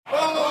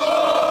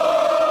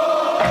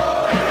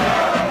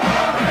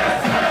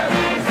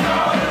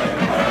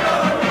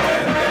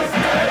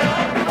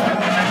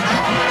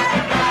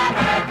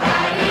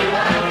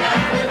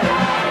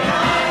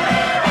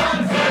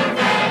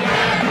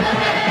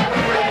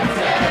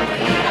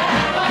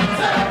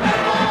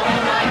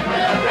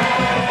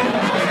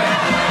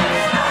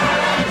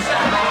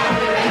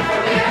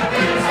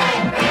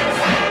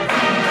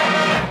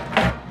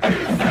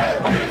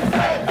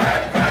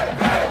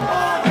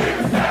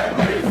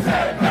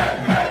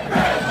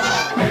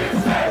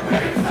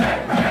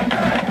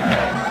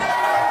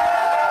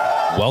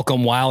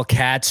Welcome,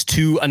 Wildcats,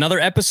 to another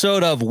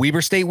episode of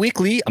Weber State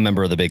Weekly, a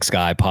member of the Big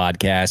Sky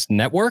Podcast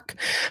Network.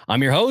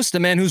 I'm your host,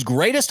 the man whose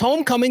greatest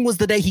homecoming was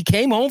the day he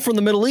came home from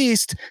the Middle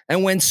East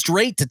and went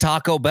straight to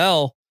Taco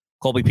Bell,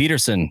 Colby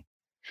Peterson.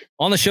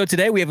 On the show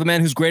today, we have a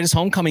man whose greatest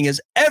homecoming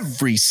is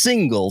every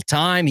single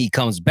time he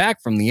comes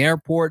back from the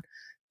airport,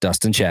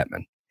 Dustin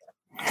Chapman.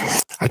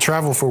 I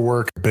travel for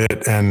work a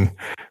bit, and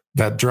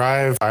that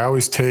drive, I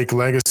always take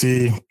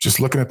Legacy, just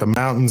looking at the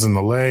mountains and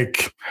the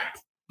lake.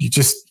 You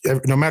just,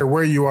 no matter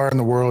where you are in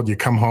the world, you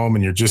come home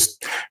and you're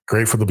just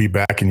grateful to be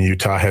back in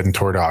Utah heading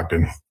toward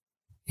Ogden.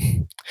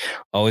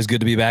 Always good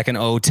to be back in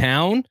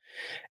O-Town.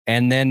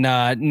 And then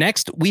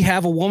next, we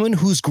have a woman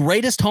whose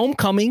greatest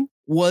homecoming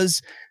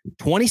was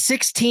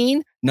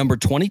 2016, number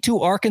 22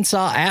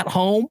 Arkansas at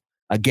home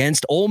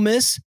against Ole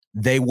Miss.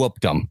 They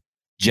whooped them.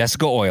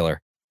 Jessica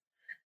Euler.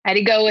 I had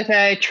to go with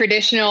a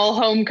traditional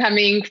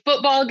homecoming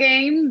football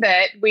game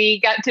that we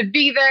got to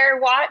be there,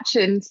 watch,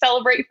 and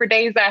celebrate for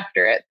days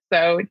after it.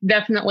 So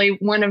definitely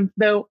one of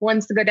the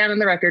ones to go down in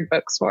the record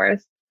books for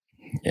us.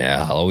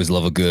 Yeah, I always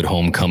love a good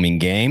homecoming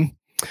game.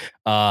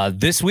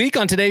 This week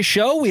on today's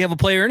show, we have a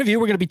player interview.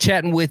 We're going to be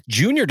chatting with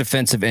junior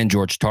defensive end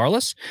George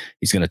Tarlas.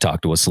 He's going to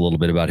talk to us a little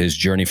bit about his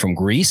journey from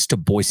Greece to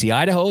Boise,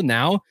 Idaho,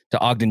 now to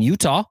Ogden,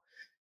 Utah.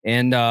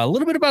 And a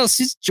little bit about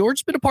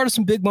George's been a part of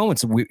some big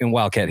moments in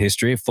Wildcat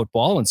history of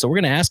football. And so we're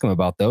going to ask him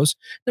about those.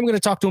 Then we're going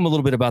to talk to him a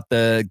little bit about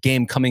the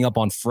game coming up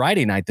on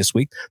Friday night this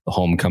week, the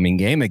homecoming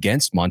game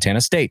against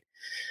Montana State.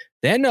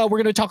 Then we're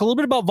going to talk a little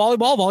bit about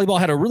volleyball. Volleyball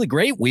had a really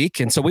great week,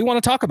 and so we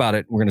want to talk about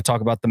it. We're going to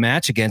talk about the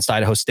match against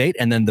Idaho State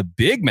and then the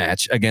big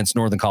match against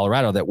Northern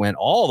Colorado that went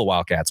all the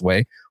Wildcats'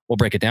 way. We'll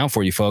break it down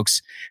for you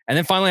folks. And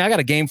then finally, I got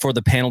a game for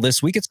the panel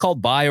this week. It's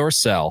called Buy or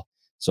Sell.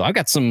 So I've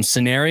got some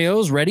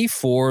scenarios ready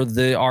for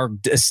our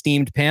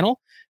esteemed panel.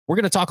 We're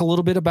going to talk a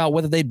little bit about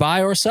whether they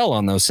buy or sell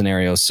on those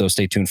scenarios. So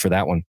stay tuned for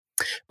that one.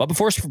 But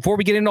before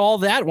we get into all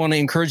that, I want to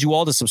encourage you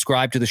all to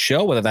subscribe to the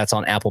show, whether that's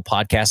on Apple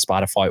Podcasts,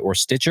 Spotify, or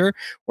Stitcher.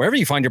 Wherever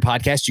you find your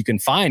podcast, you can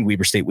find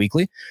Weber State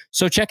Weekly.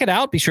 So check it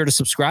out. Be sure to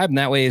subscribe. And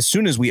that way, as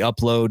soon as we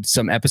upload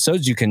some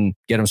episodes, you can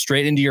get them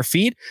straight into your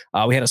feed.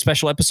 We had a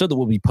special episode that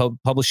we'll be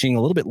publishing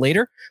a little bit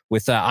later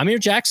with Amir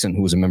Jackson,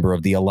 who was a member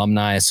of the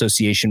Alumni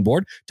Association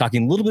Board,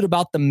 talking a little bit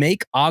about the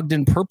Make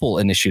Ogden Purple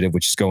initiative,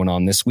 which is going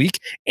on this week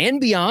and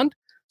beyond.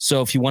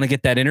 So if you want to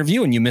get that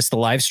interview and you missed the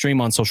live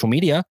stream on social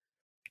media,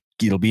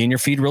 it'll be in your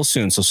feed real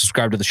soon. So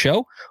subscribe to the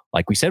show.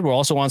 Like we said, we're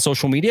also on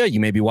social media. You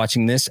may be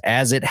watching this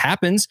as it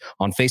happens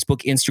on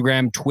Facebook,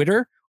 Instagram,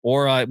 Twitter,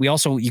 or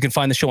you can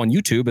find the show on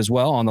YouTube as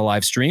well on the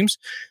live streams.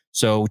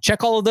 So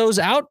check all of those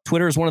out.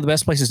 Twitter is one of the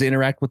best places to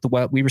interact with the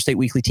Weber State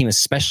Weekly team,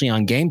 especially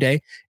on game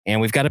day. And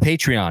we've got a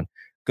Patreon.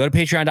 Go to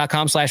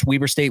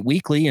patreon.com/Weber State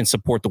Weekly and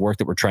support the work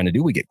that we're trying to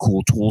do. We get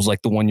cool tools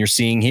like the one you're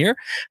seeing here.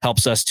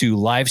 Helps us to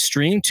live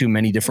stream to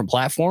many different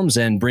platforms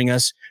and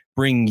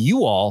bring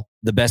you all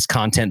the best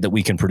content that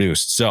we can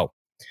produce. So,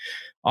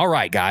 all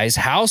right, guys,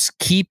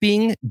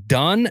 housekeeping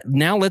done.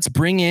 Now let's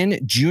bring in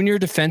junior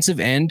defensive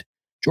end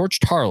George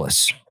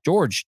Tarlas.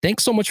 George,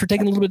 thanks so much for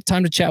taking a little bit of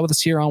time to chat with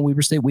us here on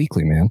Weber State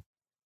Weekly, man.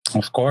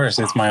 Of course,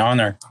 it's my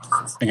honor.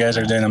 You guys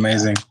are doing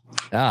amazing.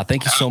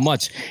 Thank you so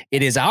much.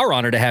 It is our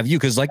honor to have you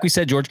because, like we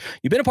said, George,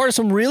 you've been a part of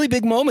some really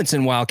big moments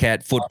in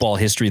Wildcat football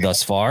history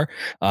thus far.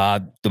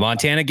 The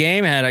Montana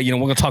game had, we're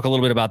going to talk a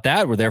little bit about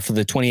that. We're there for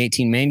the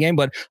 2018 main game,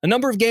 but a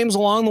number of games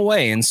along the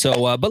way. And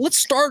so, but let's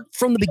start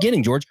from the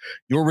beginning, George.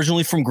 You're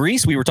originally from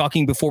Greece. We were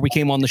talking before we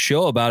came on the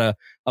show about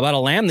a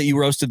lamb that you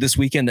roasted this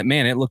weekend. That,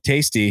 man, it looked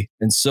tasty.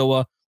 And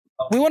so,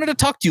 we wanted to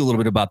talk to you a little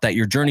bit about that.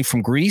 Your journey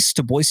from Greece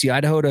to Boise,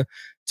 Idaho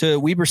to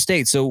Weber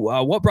State.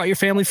 So, what brought your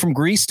family from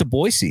Greece to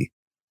Boise?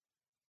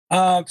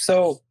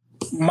 So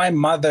my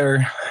mother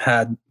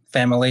had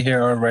family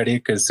here already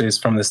because she's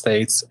from the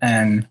States,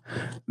 and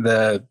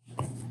the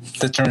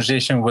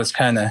transition was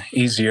kind of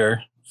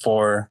easier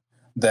for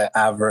the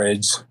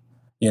average,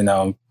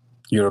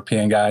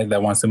 European guy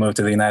that wants to move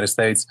to the United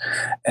States.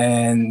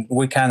 And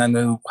we kind of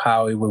knew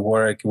how it would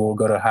work. We'll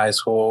go to high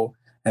school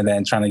and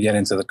then trying to get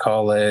into the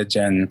college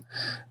and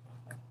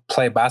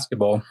play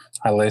basketball.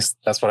 At least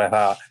that's what I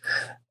thought.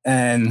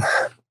 And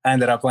I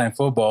ended up playing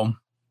football,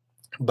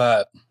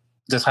 but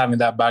just having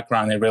that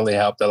background, it really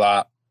helped a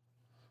lot.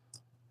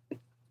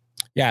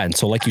 Yeah, and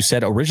so like you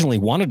said, originally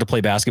wanted to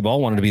play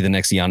basketball, wanted to be the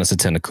next Giannis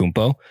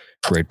Antetokounmpo.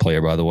 Great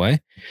player, by the way.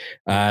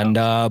 And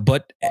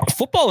but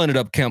football ended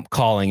up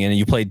calling, and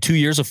you played 2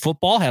 years of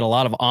football, had a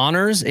lot of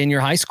honors in your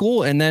high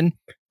school, and then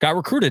got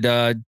recruited.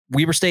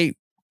 Weber State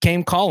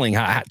came calling.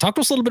 Talk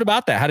to us a little bit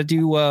about that. How did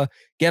you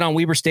get on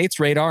Weber State's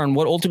radar, and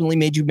what ultimately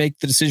made you make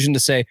the decision to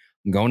say,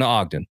 I'm going to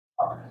Ogden?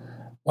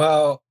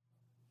 Well,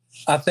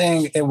 I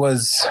think it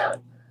was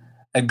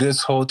a good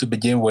school to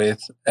begin with,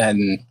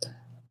 and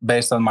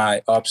based on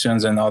my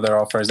options and other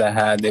offers I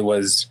had, it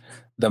was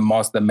the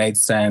most that made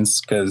sense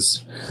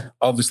because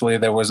obviously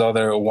there was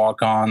other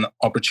walk-on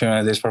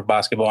opportunities for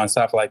basketball and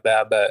stuff like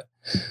that, but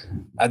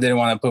I didn't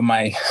want to put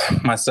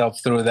myself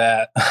through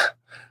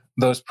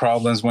those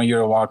problems when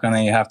you're a walk-on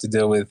and you have to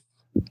deal with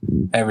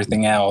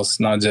everything else,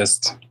 not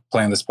just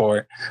playing the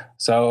sport.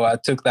 So I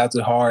took that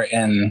to heart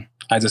and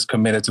I just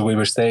committed to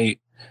Weber State,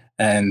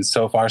 and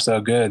so far so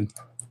good.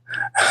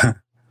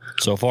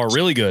 So far,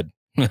 really good.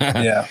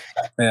 Yeah.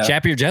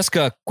 Chappie or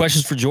Jessica,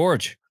 questions for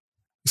George?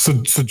 So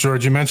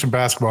George, you mentioned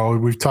basketball.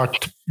 We've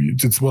talked.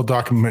 It's well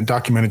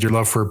documented your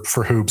love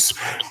for hoops.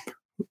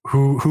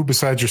 Who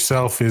besides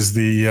yourself is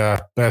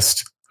the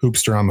best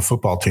hoopster on the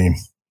football team?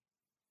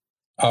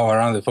 Oh,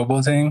 around the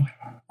football team.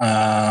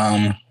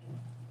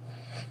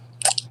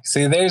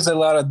 See, there's a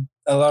lot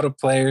of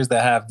players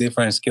that have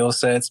different skill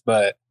sets,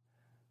 but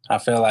I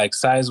feel like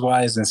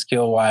size-wise and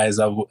skill-wise,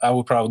 I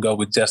would probably go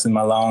with Justin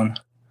Malone.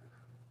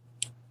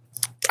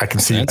 I can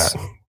see that.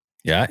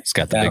 Yeah, he's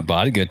got the big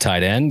body, good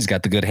tight end. He's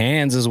got the good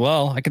hands as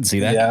well. I can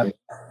see that. Yeah.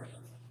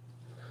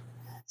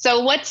 So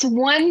what's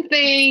one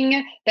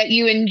thing that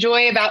you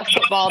enjoy about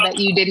football that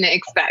you didn't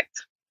expect?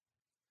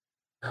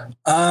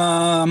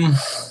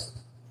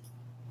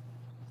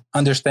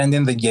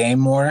 Understanding the game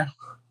more,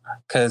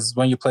 because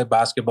when you play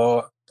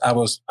basketball, I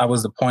was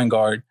the point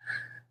guard,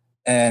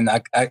 and I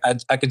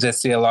could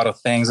just see a lot of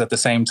things at the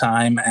same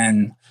time.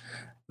 And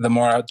the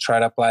more I try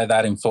to apply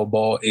that in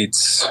football,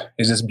 it's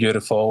just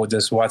beautiful.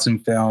 Just watching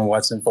film,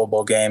 watching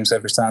football games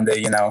every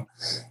Sunday,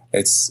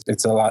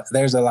 it's a lot.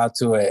 There's a lot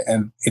to it,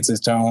 and it's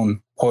its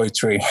own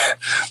poetry.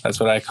 That's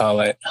what I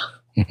call it.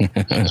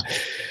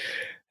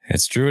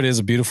 It's true. It is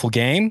a beautiful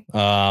game.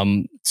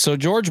 So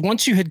George,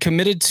 once you had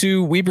committed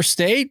to Weber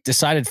State,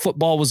 decided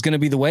football was going to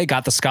be the way,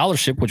 got the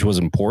scholarship, which was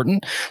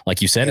important.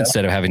 Like you said,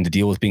 instead of having to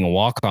deal with being a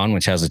walk-on,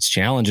 which has its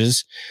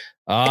challenges,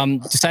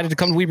 decided to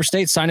come to Weber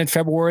State, signed in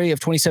February of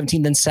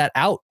 2017, then sat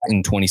out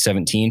in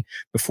 2017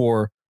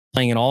 before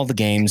playing in all the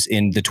games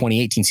in the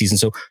 2018 season.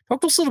 So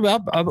talk to us a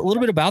little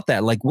bit about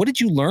that. Like, what did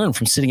you learn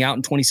from sitting out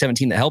in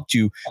 2017 that helped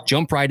you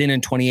jump right in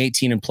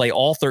 2018 and play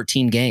all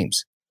 13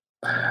 games?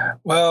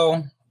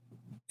 Well,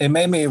 it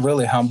made me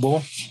really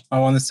humble, I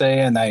want to say.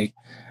 And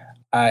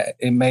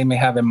it made me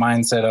have a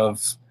mindset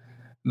of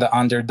the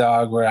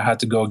underdog where I had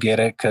to go get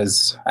it,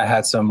 because I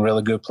had some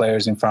really good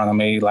players in front of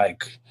me,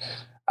 like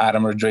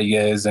Adam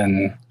Rodriguez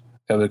and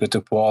Felipe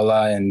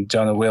Tupuola and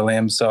Jonah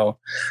Williams. So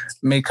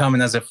me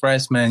coming as a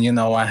freshman,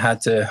 I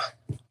had to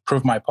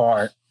prove my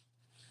part.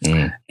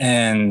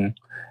 And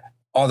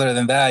other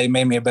than that, it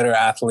made me a better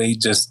athlete,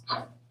 just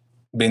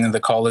being in the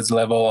college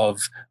level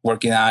of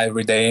working out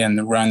every day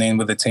and running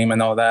with the team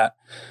and all that.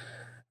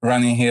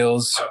 Running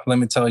heels, let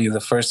me tell you, the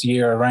first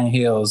year of running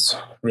heels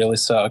really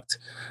sucked.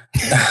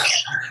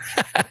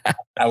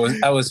 I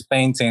was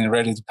fainting,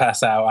 ready to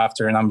pass out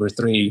after number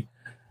 3.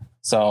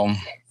 So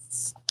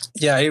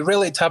yeah, it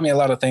really taught me a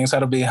lot of things, how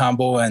to be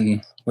humble,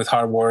 and with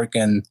hard work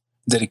and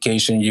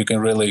dedication, you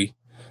can really,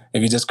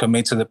 if you just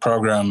commit to the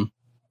program,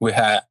 we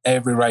had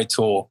every right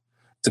tool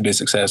to be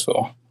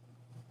successful.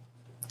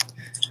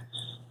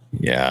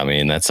 Yeah, I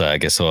mean, that's, I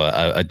guess,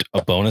 a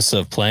bonus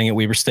of playing at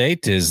Weber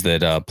State is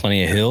that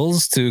plenty of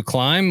hills to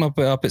climb up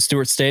at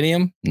Stewart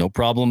Stadium. No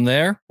problem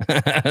there.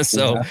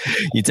 So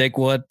you take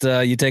what's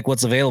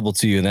available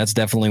to you, and that's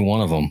definitely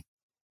one of them.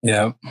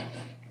 Yeah.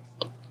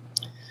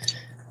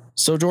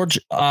 So, George,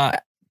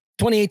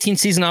 2018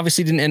 season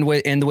obviously didn't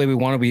end the way we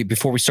wanted.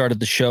 Before we started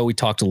the show, we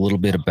talked a little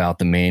bit about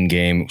the main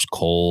game. It was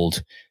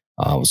cold.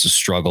 It was a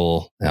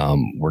struggle.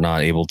 We're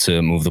not able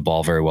to move the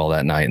ball very well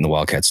that night, and the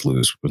Wildcats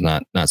lose. It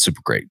was not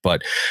super great.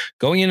 But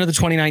going into the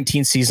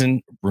 2019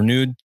 season,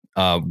 renewed,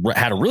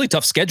 had a really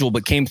tough schedule,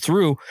 but came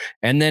through.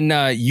 And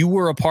then you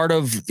were a part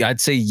of,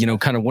 I'd say,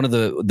 kind of one of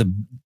the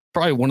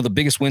probably one of the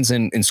biggest wins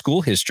in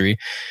school history.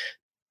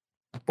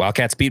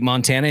 Wildcats beat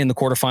Montana in the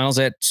quarterfinals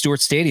at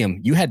Stewart Stadium.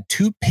 You had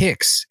 2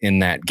 picks in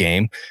that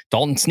game.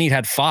 Dalton Snead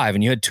had 5,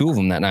 and you had 2 of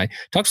them that night.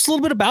 Talk to us a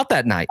little bit about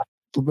that night. A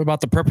little bit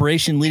about the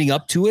preparation leading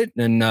up to it,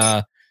 and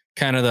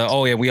kind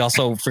of we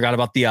also forgot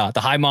about the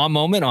Hi Mom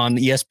moment on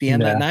ESPN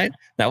that night.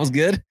 That was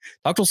good.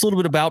 Talk to us a little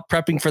bit about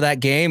prepping for that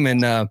game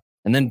and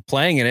then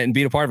playing in it and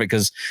being a part of it,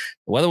 because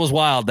the weather was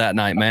wild that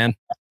night, man.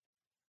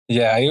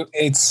 Yeah,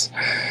 it's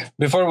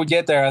before we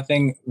get there, I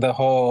think the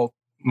whole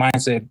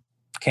mindset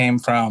came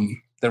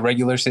from the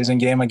regular season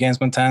game against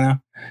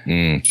Montana,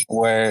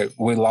 where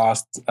we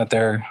lost at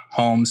their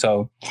home.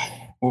 So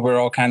we were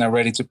all kind of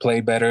ready to play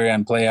better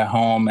and play at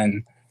home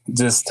and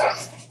just,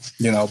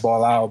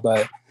 ball out.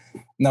 But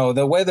no,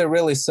 the weather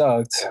really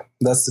sucked.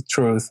 That's the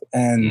truth.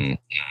 And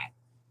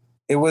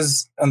it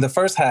was on the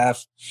first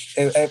half,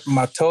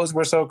 my toes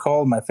were so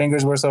cold. My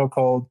fingers were so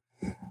cold.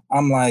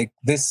 I'm like,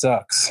 this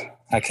sucks.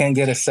 I can't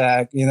get a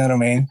sack. You know what I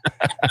mean?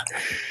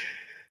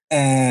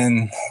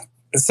 And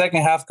the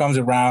second half comes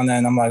around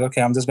and I'm like,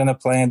 okay, I'm just going to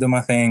play and do my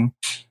thing.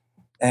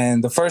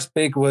 And the first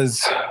pick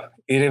it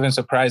even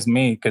surprised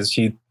me because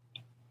she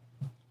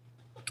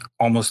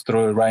almost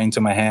threw it right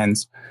into my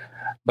hands.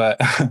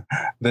 But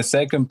the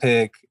second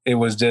pick, it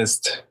was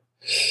just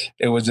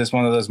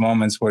one of those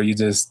moments where you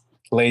just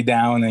lay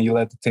down and you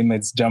let the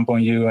teammates jump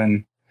on you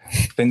and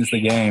finish the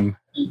game.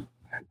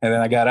 And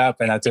then I got up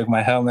and I took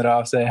my helmet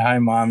off, say, hi,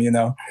 Mom. It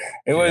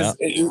was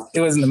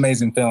an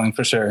amazing feeling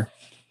for sure.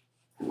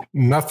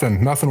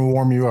 Nothing will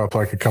warm you up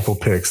like a couple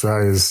picks.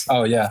 That is,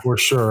 for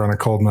sure, on a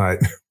cold night.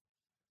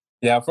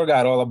 Yeah, I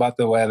forgot all about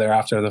the weather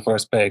after the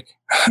first pick.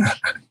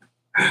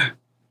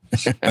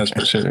 That's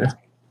for sure.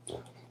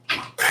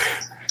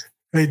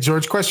 Hey,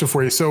 George, question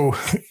for you. So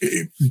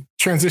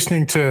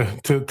transitioning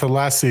to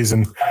last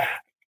season,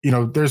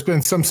 there's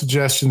been some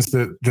suggestions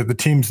that the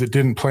teams that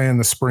didn't play in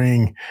the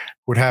spring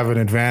would have an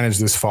advantage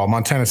this fall,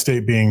 Montana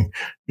State being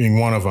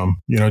one of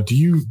them. Do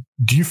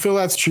you feel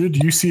that's true? Do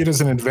you see it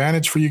as an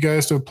advantage for you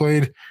guys to have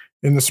played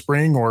in the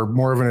spring, or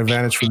more of an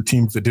advantage for the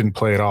teams that didn't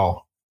play at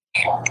all?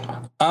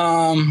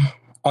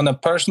 On a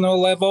personal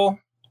level,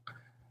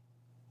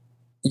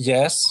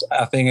 yes,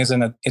 I think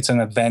it's an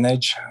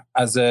advantage.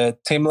 As a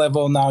team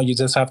level now, you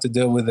just have to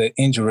deal with the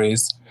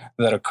injuries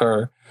that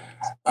occur.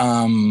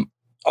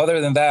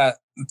 Other than that,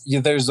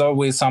 there's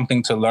always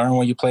something to learn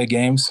when you play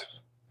games,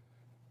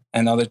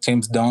 and other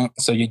teams don't.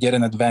 So you get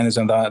an advantage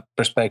on that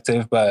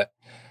perspective. But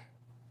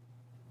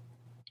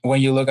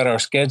when you look at our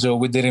schedule,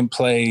 we didn't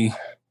play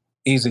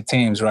easy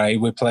teams, right?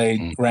 We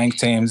played ranked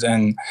teams,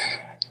 and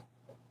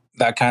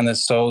that kind of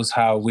shows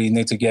how we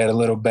need to get a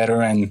little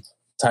better and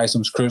tie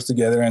some screws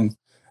together and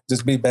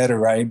just be better,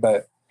 right?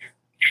 But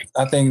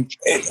I think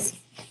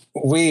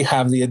we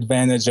have the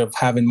advantage of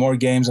having more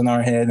games in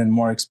our head and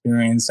more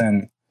experience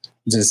and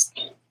just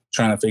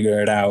trying to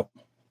figure it out.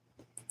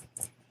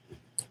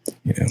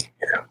 Yeah.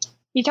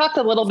 You talked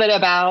a little bit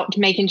about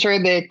making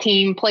sure the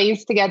team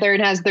plays together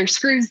and has their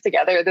screws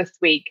together this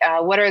week.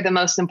 What are the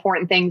most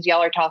important things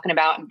y'all are talking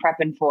about and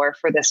prepping for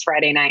this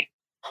Friday night?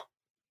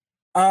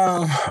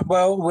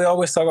 Well, we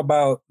always talk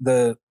about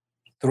the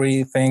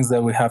 3 things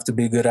that we have to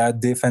be good at: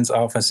 defense,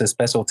 offense, and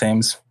special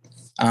teams.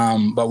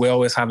 But we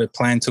always have a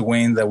plan to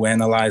win that we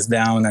analyze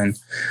down, and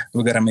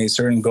we got to make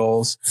certain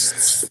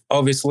goals.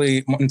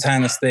 Obviously,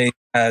 Montana State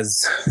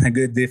has a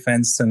good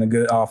defense and a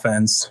good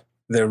offense.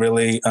 They're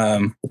really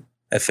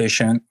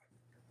efficient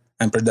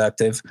and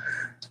productive.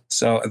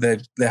 So they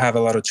have a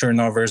lot of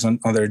turnovers on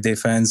their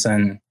defense,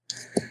 and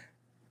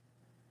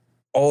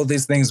all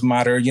these things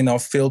matter.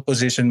 Field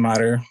position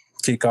matter,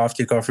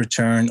 kickoff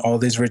return, all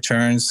these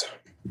returns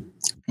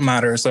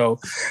matter. So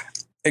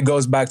it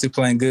goes back to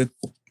playing good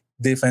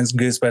defense,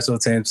 good special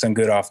teams, and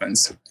good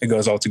offense. It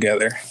goes all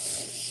together.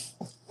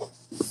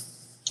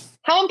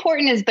 How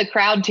important is the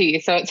crowd to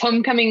you? So it's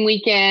homecoming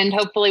weekend.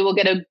 Hopefully we'll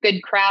get a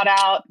good crowd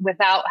out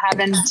without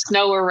having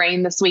snow or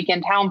rain this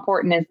weekend. How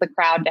important is the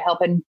crowd to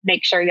help and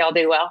make sure y'all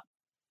do well?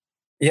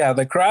 Yeah,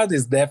 the crowd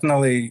is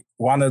definitely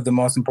one of the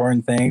most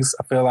important things.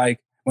 I feel like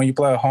when you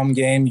play a home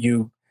game,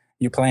 you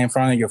play in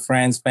front of your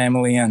friends,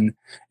 family, and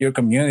your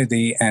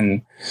community.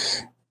 And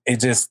it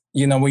just,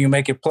 when you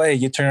make a play,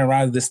 you turn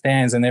around to the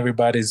stands and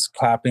everybody's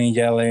clapping,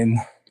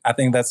 yelling. I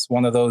think that's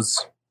one of those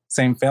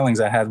same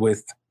feelings I had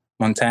with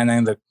Montana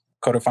in the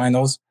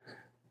quarterfinals.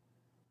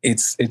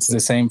 It's the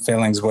same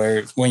feelings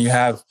where when you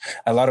have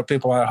a lot of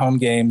people at home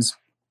games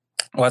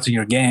watching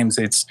your games,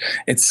 it's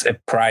a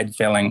pride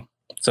feeling.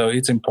 So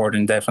it's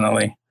important,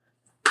 definitely.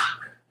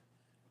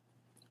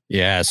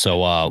 Yeah. So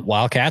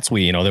Wildcats,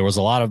 there was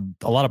a lot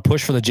of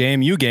push for the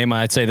JMU game.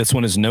 I'd say this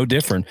one is no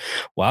different.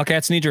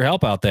 Wildcats need your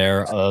help out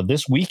there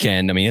this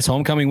weekend. I mean, it's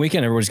homecoming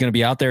weekend. Everybody's going to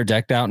be out there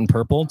decked out in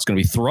purple. It's going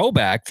to be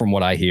throwback from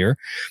what I hear.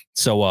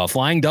 So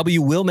Flying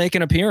W will make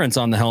an appearance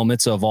on the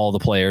helmets of all the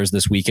players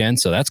this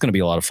weekend. So that's going to be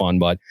a lot of fun,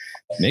 but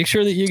make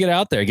sure that you get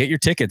out there, get your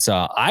tickets.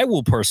 I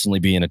will personally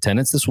be in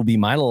attendance. This will be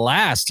my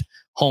last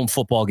home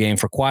football game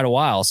for quite a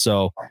while.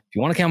 So if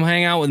you want to come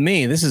hang out with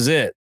me, this is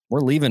it. We're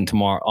leaving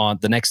tomorrow on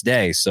the next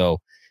day. So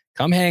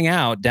come hang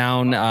out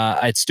down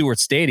at Stewart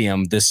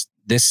Stadium this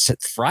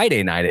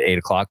Friday night at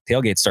 8:00.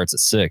 Tailgate starts at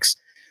 6.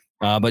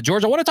 But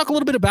George, I want to talk a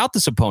little bit about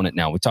this opponent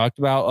now. We talked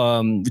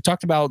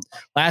about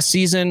last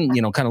season,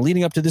 kind of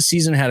leading up to this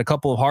season, had a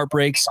couple of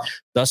heartbreaks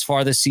thus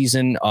far this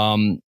season.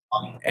 And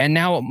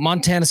now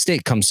Montana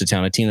State comes to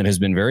town, a team that has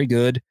been very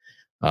good.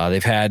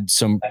 They've had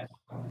some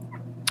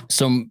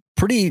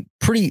pretty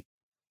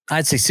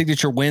I'd say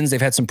signature wins.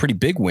 They've had some pretty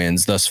big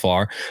wins thus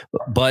far,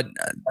 but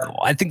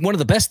I think one of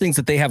the best things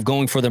that they have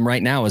going for them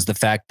right now is the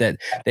fact that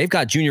they've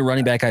got junior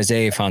running back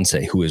Isaiah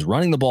Ifanse, who is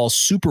running the ball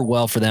super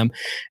well for them.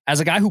 As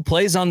a guy who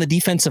plays on the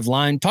defensive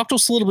line, talk to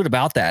us a little bit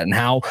about that and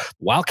how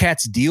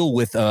Wildcats deal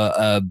with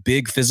a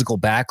big physical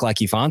back like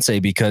Ifanse,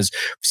 because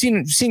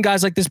we've seen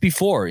guys like this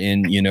before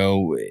in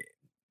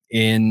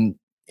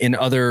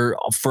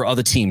for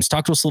other teams.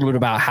 Talk to us a little bit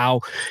about how,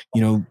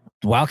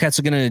 the Wildcats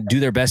are going to do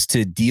their best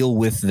to deal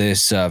with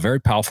this very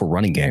powerful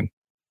running game.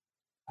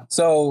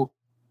 So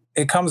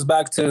it comes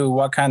back to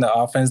what kind of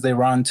offense they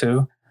run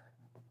too.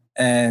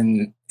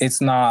 And it's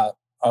not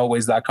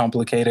always that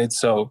complicated.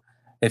 So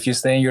if you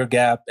stay in your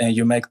gap and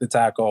you make the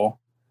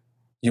tackle,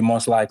 you're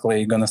most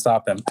likely going to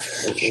stop him.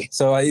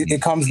 So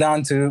it comes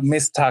down to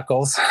missed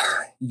tackles.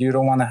 You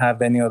don't want to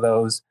have any of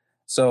those.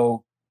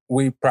 So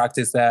we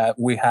practice that.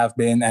 We have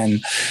been,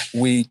 and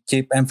we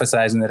keep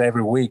emphasizing it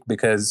every week,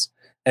 because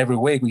every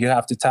week you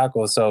have to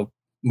tackle. So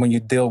when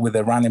you deal with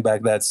a running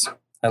back that's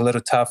a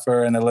little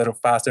tougher and a little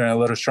faster and a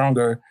little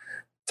stronger,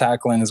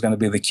 tackling is going to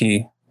be the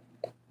key.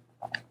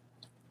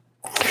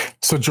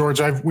 So George,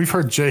 we've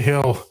heard Jay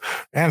Hill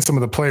and some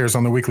of the players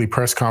on the weekly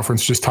press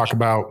conference just talk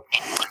about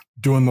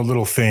doing the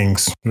little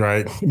things,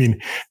 right? I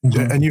mean,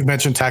 and you've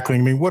mentioned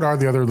tackling. I mean, what are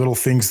the other little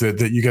things that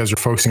you guys are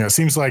focusing on? It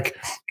seems like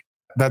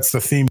that's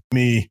the theme to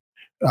me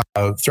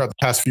throughout the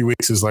past few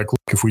weeks is like,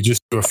 look, if we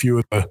just do a few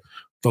of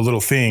the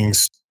little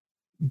things,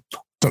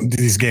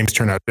 these games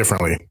turn out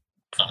differently.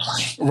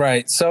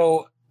 Right.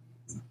 So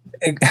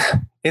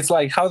it's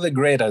like how they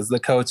grade us, the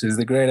coaches.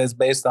 They grade us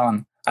based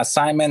on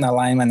assignment,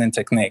 alignment, and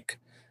technique.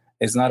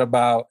 It's not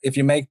about if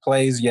you make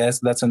plays, yes,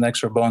 that's an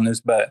extra bonus,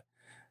 but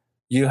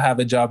you have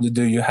a job to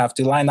do. You have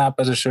to line up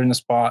at a certain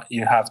spot.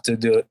 You have to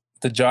do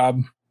the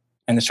job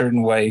in a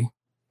certain way,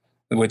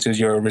 which is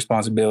your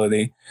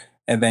responsibility.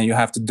 And then you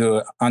have to do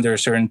it under a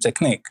certain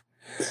technique.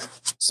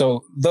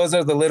 So those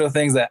are the little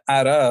things that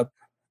add up.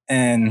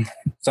 And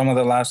some of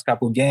the last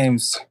couple of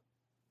games,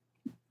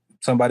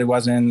 somebody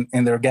wasn't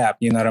in their gap.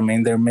 You know what I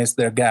mean? They missed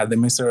their gap. They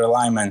missed their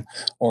alignment,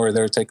 or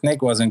their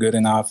technique wasn't good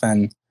enough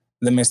and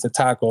they missed the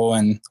tackle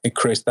and it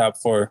creased up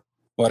for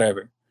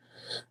whatever.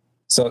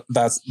 So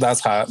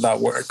that's how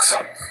that works.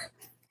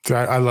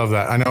 I love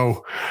that. I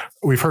know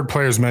we've heard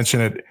players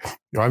mention it.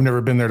 I've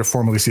never been there to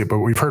formally see it, but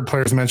we've heard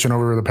players mention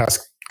over the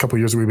past couple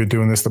of years that we've been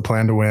doing this, the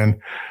plan to win.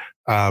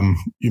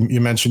 You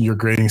mentioned your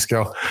grading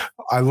scale.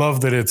 I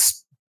love that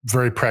it's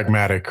very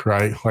pragmatic,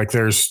 right? Like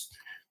there's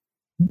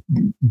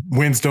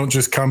wins don't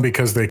just come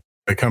because they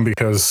come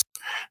because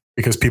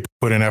people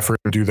put in effort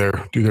and do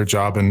their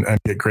job and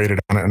get graded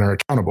on it and are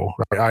accountable.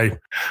 Right?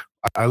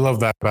 I love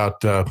that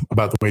about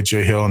the way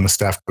Jay Hill and the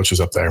staff coaches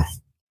up there.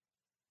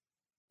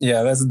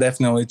 Yeah, that's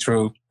definitely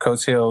true.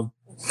 Coach Hill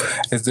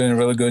is doing a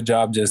really good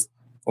job just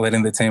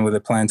leading the team with a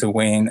plan to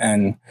win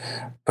and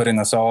putting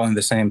us all on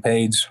the same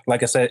page.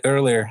 Like I said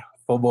earlier,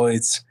 football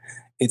it's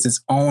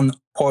its own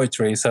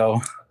poetry,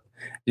 so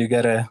you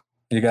gotta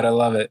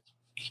love it.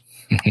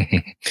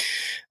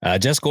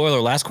 Jess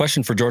Goyler, last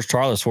question for George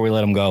Tarlas before we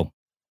let him go.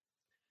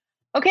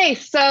 Okay,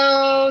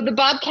 so the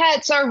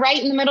Bobcats are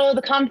right in the middle of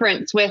the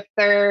conference with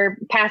their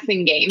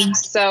passing game.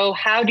 So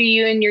how do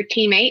you and your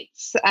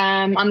teammates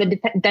on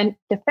the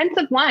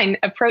defensive line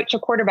approach a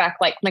quarterback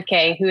like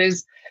McKay, who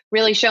has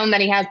really shown that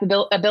he has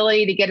the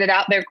ability to get it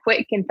out there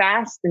quick and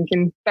fast and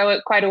can throw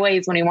it quite a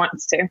ways when he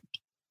wants to?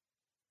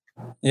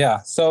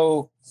 Yeah,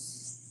 so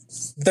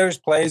there's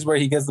plays where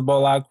he gets the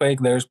ball out quick.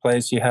 There's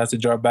plays he has to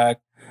drop back.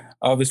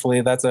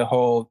 Obviously, that's a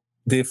whole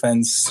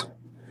defense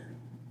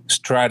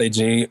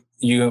strategy.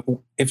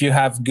 If you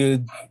have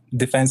good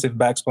defensive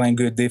backs playing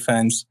good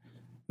defense,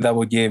 that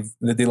will give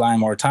the D-line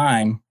more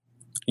time.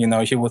 You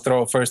know, he will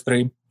throw first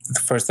three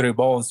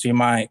balls, he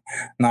might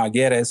not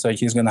get it, so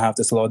he's going to have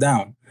to slow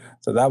down.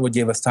 So that would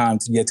give us time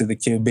to get to the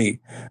QB.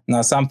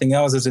 Now, something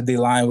else as a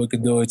D-line we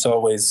could do, it's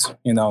always,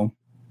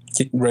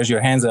 raise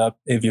your hands up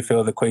if you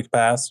feel the quick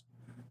pass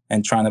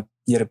and trying to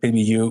get a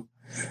PBU.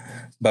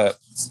 But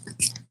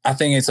I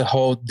think it's a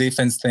whole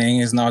defense thing.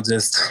 It's not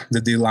just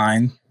the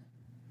D-line.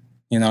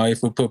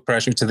 If we put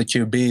pressure to the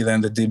QB,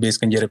 then the DBs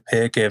can get a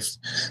pick. If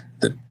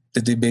the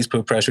DBs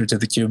put pressure to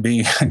the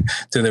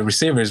QB, to the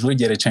receivers, we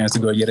get a chance to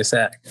go get a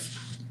sack.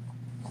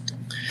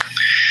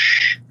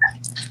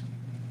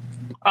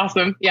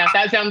 Awesome. Yeah,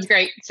 that sounds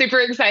great. Super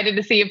excited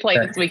to see you play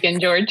this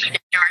weekend, George.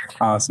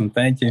 Awesome.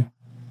 Thank you.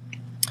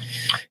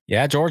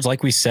 Yeah, George,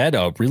 like we said,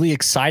 really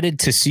excited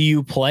to see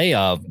you play.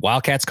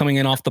 Wildcats coming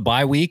in off the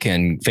bye week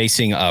and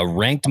facing a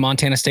ranked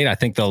Montana State. I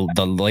think the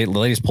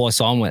latest poll I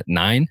saw went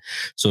 9.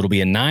 So it'll be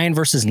a 9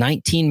 versus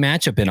 19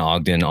 matchup in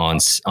Ogden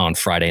on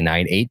Friday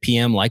night, 8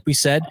 p.m. Like we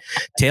said,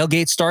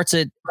 tailgate starts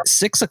at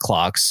 6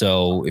 o'clock.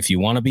 So if you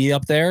want to be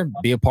up there,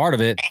 be a part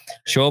of it.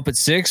 Show up at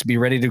 6, be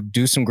ready to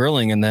do some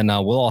grilling, and then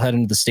we'll all head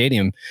into the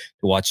stadium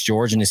to watch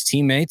George and his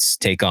teammates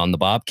take on the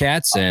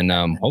Bobcats and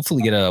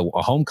hopefully get a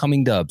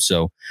homecoming dub.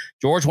 So,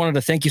 George, wanted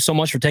to thank you so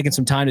much for taking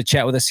some time to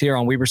chat with us here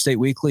on Weber State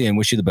Weekly and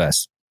wish you the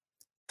best.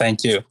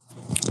 Thank you.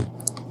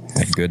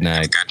 Good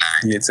night.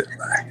 You too.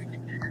 Bye.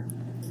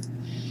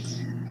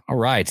 All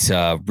right.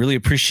 Really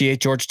appreciate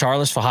George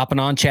Tarlas for hopping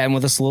on, chatting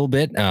with us a little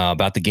bit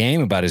about the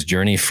game, about his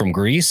journey from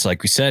Greece.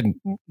 Like we said,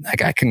 that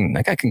guy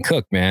can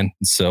cook, man.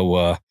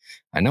 So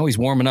I know he's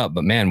warming up,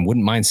 but man,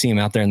 wouldn't mind seeing him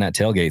out there in that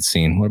tailgate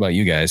scene. What about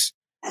you guys?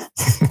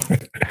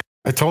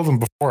 I told him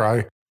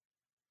before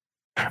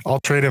I'll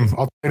trade him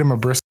a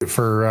brisket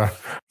for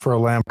a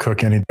lamb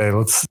cook any day.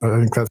 I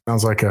think that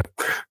sounds like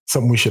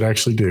something we should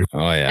actually do. Oh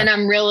yeah. And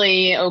I'm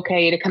really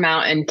okay to come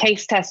out and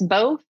taste test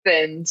both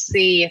and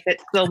see if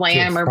it's the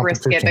lamb or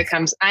brisket that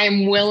comes.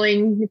 I'm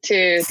willing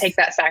to take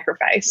that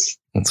sacrifice.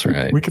 That's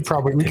right. We could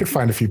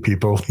find a few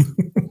people.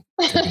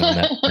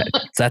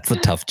 That's the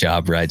tough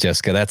job, right,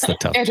 Jessica? That's the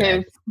tough job. It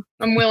is.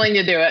 I'm willing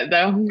to do it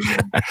though.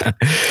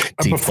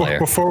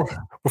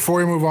 Before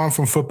we move on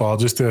from football,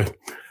 just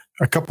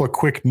a couple of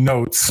quick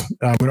notes.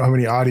 We don't have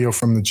any audio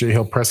from the Jay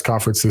Hill press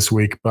conference this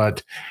week,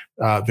 but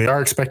they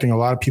are expecting a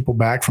lot of people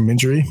back from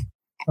injury.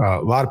 A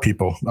lot of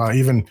people,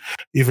 even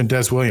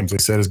Des Williams, they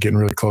said, is getting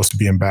really close to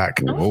being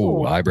back.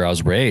 Oh,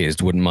 eyebrows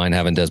raised. Wouldn't mind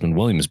having Desmond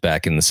Williams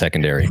back in the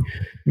secondary. I'm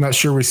not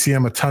sure we see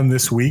him a ton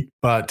this week,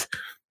 but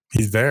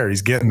he's there.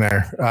 He's getting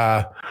there.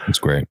 That's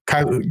great.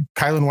 Kylan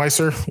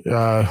Weiser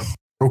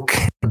broke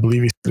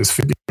believe he said his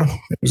fibula.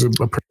 It was a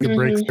pretty good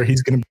break there.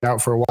 He's going to be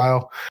out for a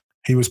while.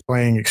 He was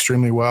playing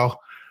extremely well.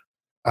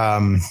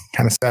 Kind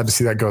of sad to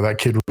see that go. That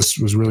kid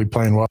was really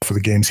playing well for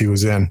the games he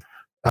was in.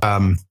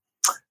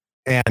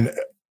 And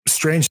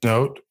strange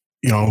note,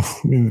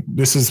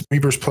 this is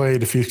Weber's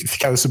played.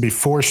 This would be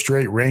 4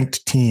 straight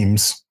ranked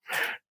teams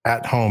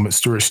at home at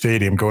Stewart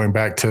Stadium, going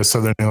back to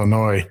Southern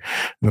Illinois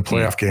in the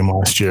playoff game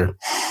last year.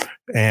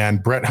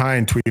 And Brett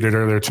Hine tweeted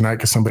earlier tonight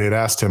because somebody had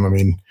asked him. I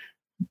mean,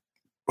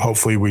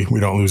 hopefully we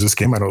don't lose this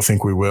game. I don't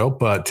think we will.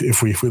 But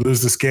if we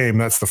lose this game,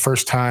 that's the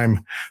first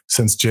time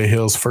since Jay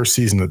Hill's first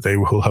season that they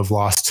will have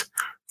lost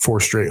 4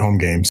 straight home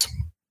games.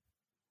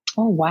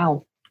 Oh,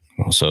 wow.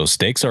 So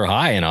stakes are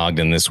high in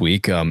Ogden this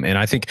week. And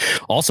I think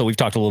also we've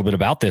talked a little bit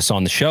about this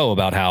on the show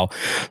about how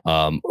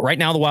right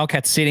now the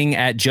Wildcats sitting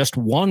at just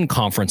 1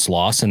 conference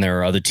loss, and there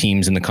are other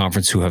teams in the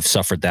conference who have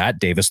suffered that.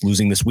 Davis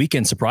losing this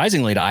weekend,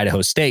 surprisingly, to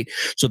Idaho State.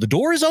 So the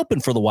door is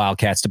open for the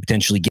Wildcats to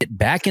potentially get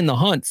back in the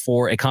hunt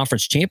for a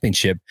conference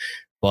championship,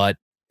 but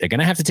they're going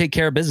to have to take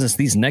care of business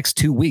these next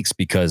 2 weeks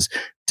because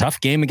tough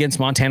game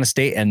against Montana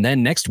State. And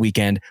then next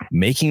weekend,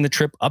 making the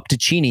trip up to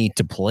Cheney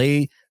to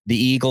play the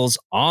Eagles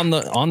on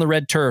the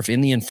red turf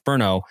in the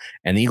Inferno,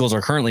 and the Eagles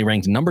are currently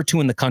ranked number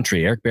 2 in the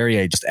country. Eric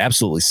Barrier just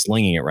absolutely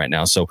slinging it right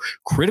now. So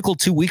critical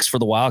 2 weeks for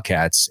the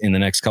Wildcats in the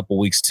next couple of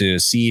weeks to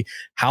see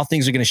how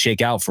things are going to shake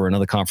out for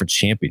another conference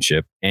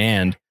championship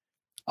and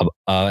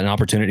an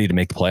opportunity to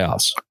make the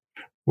playoffs.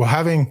 Well,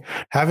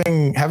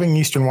 having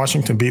Eastern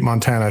Washington beat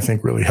Montana, I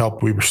think really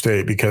helped Weber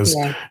State because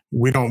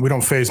we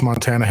don't face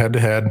Montana head to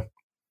head.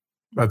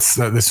 That's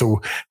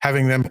so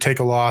having them take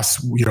a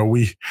loss,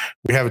 we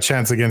have a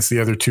chance against the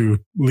other 2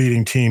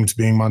 leading teams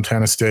being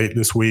Montana State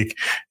this week,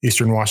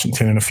 Eastern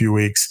Washington in a few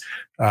weeks.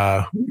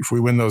 If we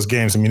win those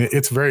games, I mean,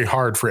 it's very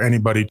hard for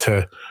anybody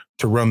to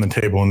run the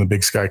table in the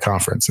Big Sky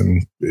Conference,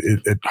 and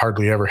it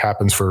hardly ever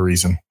happens for a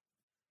reason.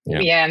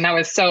 Yeah, and that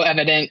was so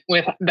evident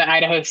with the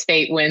Idaho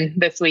State win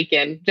this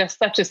weekend. Just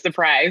such a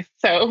surprise.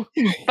 So,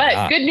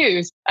 but good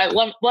news. I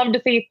love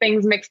to see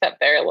things mixed up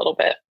there a little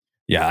bit.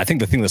 Yeah, I think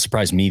the thing that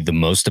surprised me the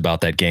most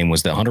about that game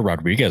was that Hunter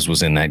Rodriguez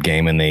was in that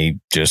game, and they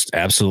just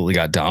absolutely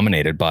got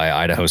dominated by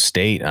Idaho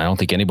State. I don't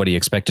think anybody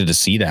expected to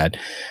see that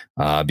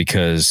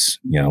because,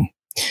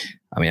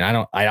 I mean, I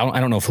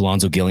don't know if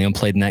Alonzo Gilliam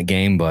played in that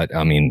game, but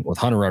I mean, with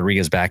Hunter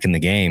Rodriguez back in the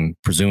game,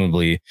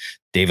 presumably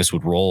Davis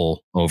would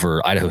roll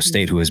over Idaho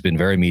State, who has been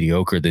very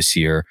mediocre this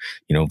year.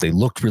 They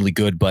looked really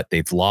good, but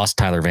they've lost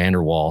Tyler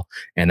Vanderwall,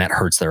 and that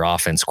hurts their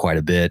offense quite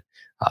a bit.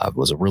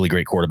 Was a really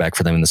great quarterback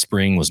for them in the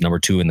spring, was number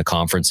 2 in the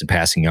conference in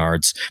passing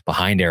yards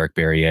behind Eric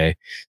Barrier.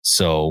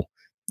 So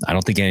I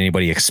don't think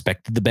anybody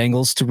expected the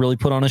Bengals to really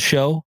put on a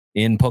show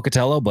in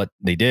Pocatello, but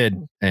they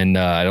did. And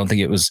I don't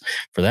think it was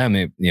for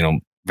them.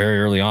 Very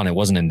early on, it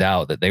wasn't in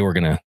doubt that they were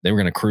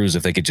gonna cruise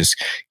if they could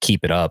just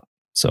keep it up.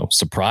 So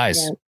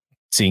surprised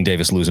seeing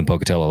Davis lose in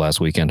Pocatello last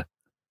weekend.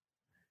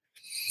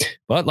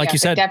 But like you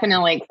said,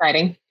 definitely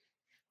exciting.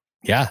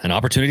 Yeah, an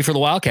opportunity for the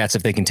Wildcats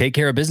if they can take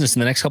care of business in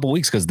the next couple of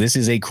weeks, because this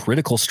is a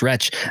critical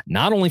stretch,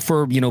 not only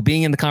for,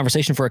 being in the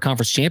conversation for a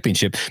conference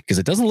championship, because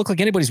it doesn't look like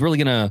anybody's really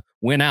going to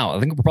win out. I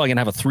think we're probably going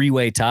to have a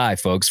 3-way tie,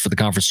 folks, for the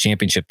conference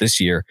championship this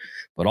year,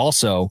 but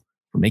also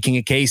for making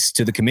a case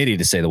to the committee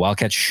to say the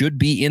Wildcats should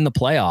be in the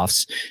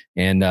playoffs.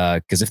 And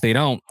because if they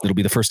don't, it'll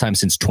be the first time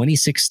since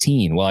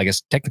 2016. Well, I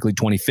guess technically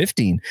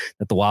 2015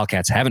 that the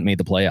Wildcats haven't made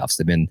the playoffs.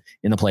 They've been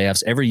in the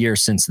playoffs every year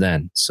since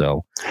then.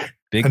 So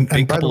big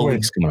couple of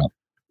weeks coming up.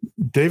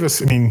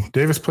 Davis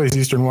plays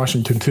Eastern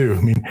Washington too.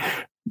 I mean,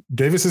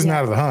 Davis isn't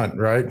out of the hunt,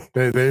 right?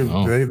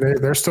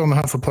 They're still in the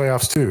hunt for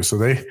playoffs too. So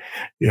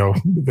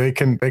they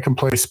can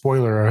play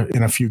spoiler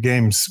in a few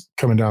games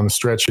coming down the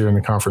stretch here in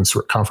the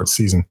conference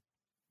season.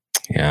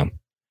 Yeah.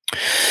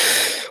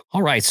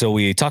 All right. So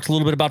we talked a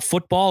little bit about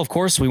football. Of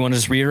course, we want to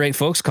just reiterate,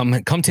 folks, come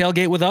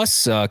tailgate with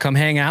us. Come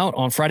hang out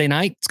on Friday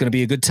night. It's going to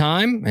be a good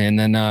time. And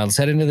then let's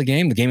head into the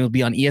game. The game will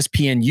be on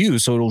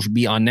ESPNU, so it'll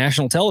be on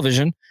national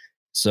television.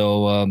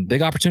 So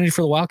big opportunity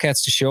for the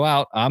Wildcats to show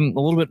out. I'm a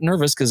little bit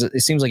nervous because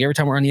it seems like every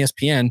time we're on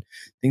ESPN,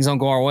 things don't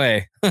go our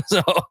way.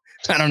 So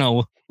I don't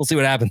know. We'll see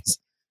what happens.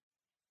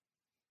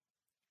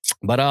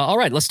 But all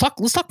right, let's talk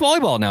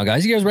volleyball now,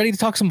 guys. You guys ready to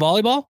talk some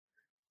volleyball?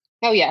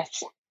 Oh,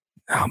 yes.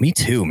 Oh, me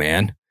too,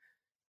 man.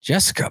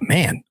 Jessica,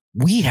 man,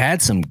 we had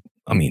some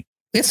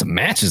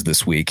matches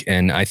this week.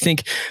 And I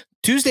think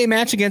Tuesday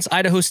match against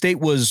Idaho State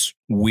was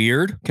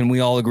weird. Can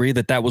we all agree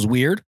that was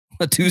weird?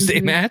 A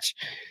Tuesday match?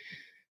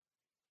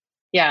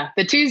 Yeah,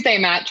 the Tuesday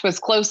match was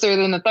closer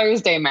than the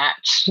Thursday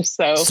match.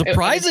 So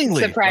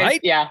surprisingly, right?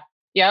 Yeah.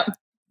 Yep.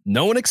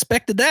 No one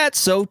expected that.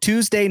 So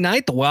Tuesday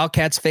night, the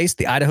Wildcats faced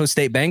the Idaho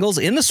State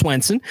Bengals in the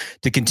Swenson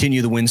to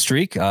continue the win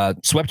streak.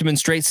 Swept them in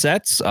straight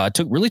sets.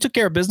 Took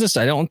care of business.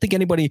 I don't think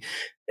anybody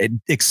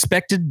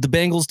expected the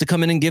Bengals to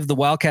come in and give the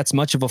Wildcats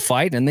much of a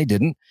fight, and they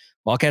didn't.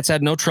 Wildcats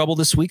had no trouble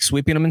this week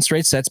sweeping them in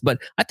straight sets. But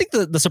I think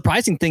the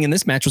surprising thing in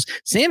this match was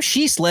Sam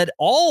Sheese led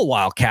all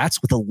Wildcats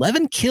with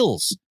 11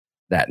 kills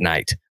that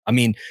night. I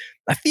mean,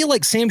 I feel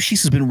like Sam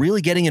Sheese has been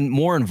really getting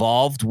more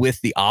involved with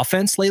the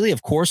offense lately.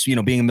 Of course,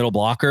 being a middle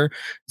blocker,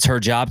 it's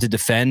her job to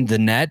defend the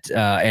net.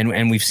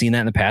 And we've seen that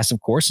in the past, of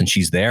course, and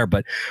she's there.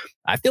 But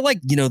I feel like,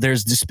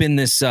 there's just been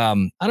this,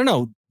 I don't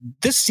know,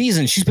 this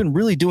season, she's been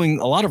really doing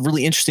a lot of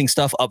really interesting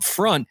stuff up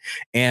front,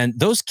 and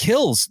those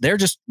kills, they're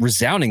just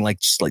resounding,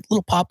 just like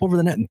little pop over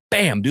the net and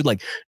bam, dude,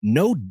 like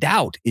no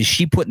doubt is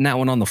she putting that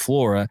one on the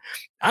floor.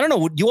 I don't know.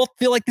 Would you all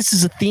feel like this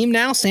is a theme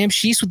now, Sam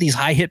Sheese, with these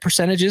high hit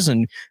percentages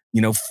and,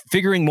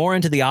 figuring more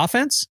into the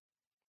offense?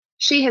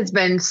 She has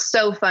been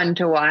so fun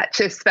to watch,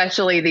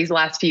 especially these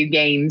last few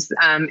games.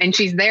 And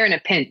she's there in a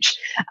pinch.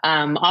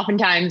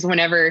 Oftentimes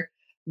whenever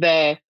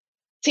the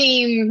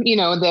team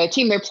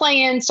they're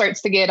playing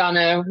starts to get on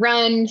a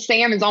run,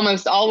 Sam is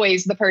almost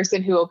always the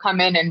person who will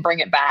come in and bring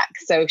it back.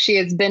 So she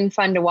has been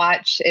fun to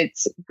watch.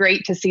 It's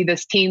great to see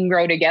this team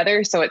grow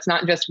together. So it's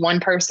not just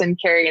one person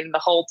carrying the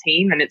whole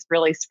team, and it's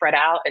really spread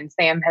out. And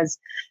Sam has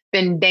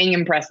been dang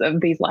impressive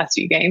these last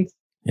few games.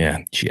 Yeah,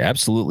 she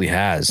absolutely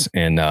has.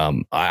 And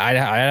I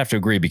have to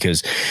agree,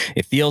 because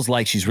it feels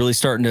like she's really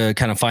starting to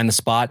kind of find the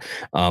spot.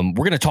 We're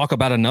going to talk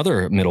about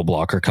another middle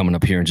blocker coming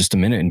up here in just a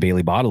minute in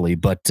Bailey Bodley,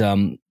 but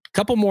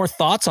couple more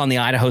thoughts on the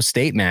Idaho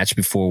State match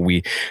before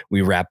we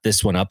wrap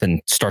this one up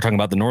and start talking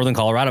about the Northern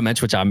Colorado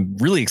match, which I'm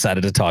really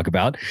excited to talk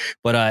about.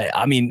 But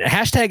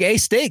hashtag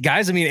A-State,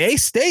 guys.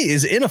 A-State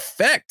is in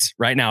effect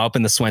right now up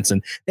in the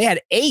Swenson. They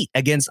had 8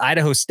 against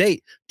Idaho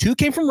State. 2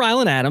 came from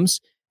Rylan Adams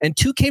and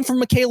 2 came from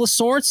Michaela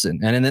Sorensen.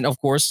 And then, of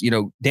course,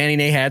 Danny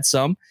Nay had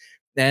some.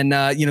 And,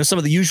 some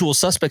of the usual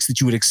suspects that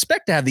you would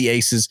expect to have the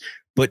aces.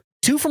 But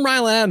 2 from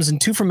Rylan Adams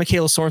and 2 from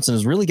Michaela Sorensen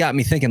has really got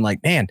me thinking,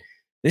 man,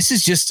 this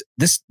is just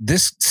this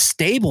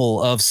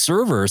stable of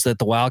servers that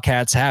the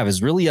Wildcats have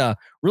is really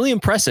really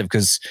impressive,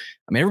 because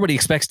everybody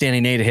expects Danny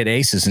Nay to hit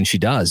aces, and she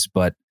does,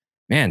 but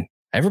man,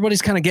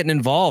 everybody's kind of getting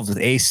involved with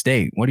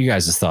A-State. What are you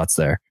guys' thoughts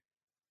there?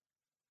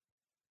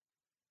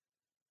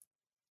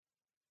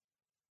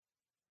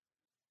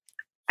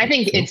 I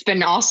think it's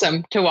been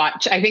awesome to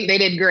watch. I think they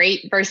did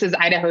great versus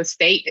Idaho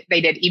State.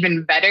 They did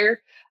even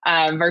better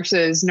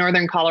versus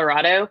Northern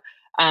Colorado.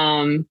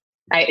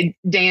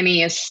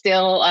 Danny is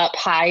still up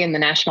high in the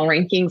national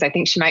rankings. I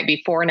think she might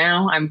be 4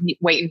 now. I'm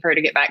waiting for her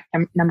to get back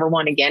to number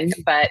 1 again.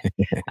 But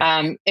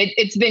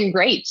it's been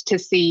great to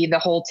see the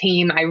whole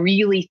team. I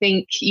really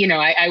think,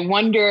 I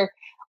wonder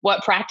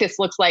what practice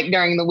looks like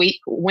during the week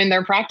when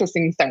they're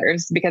practicing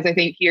serves, because I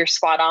think you're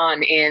spot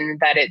on in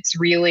that it's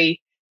really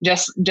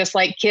just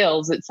like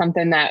kills. It's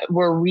something that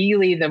we're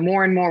really, the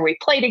more and more we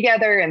play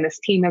together, and this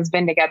team has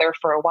been together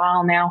for a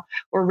while now,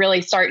 we're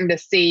really starting to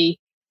see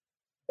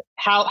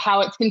how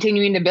it's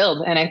continuing to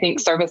build. And I think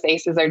service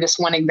aces are just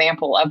one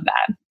example of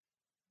that.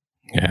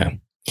 Yeah.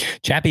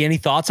 Chappie, any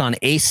thoughts on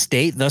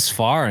A-State thus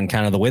far and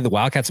kind of the way the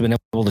Wildcats have been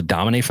able to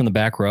dominate from the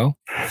back row?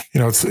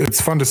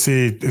 It's fun to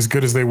see, as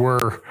good as they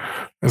were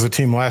as a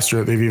team last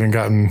year, they've even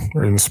gotten,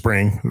 or in the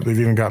spring, they've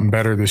even gotten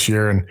better this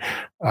year, and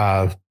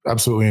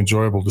absolutely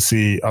enjoyable to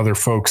see other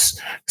folks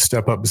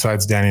step up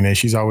besides Danny Nay.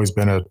 She's always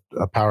been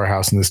a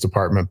powerhouse in this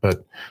department,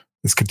 but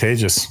it's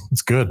contagious.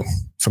 It's good.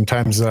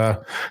 Sometimes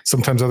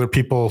other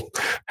people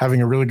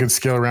having a really good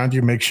skill around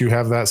you makes you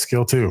have that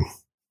skill too.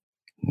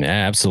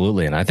 Yeah,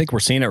 absolutely. And I think we're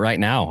seeing it right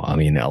now.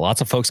 Lots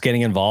of folks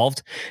getting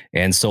involved.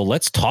 And so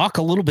let's talk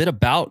a little bit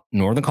about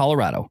Northern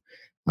Colorado.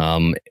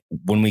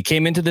 When we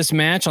came into this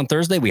match on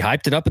Thursday, we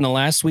hyped it up in the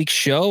last week's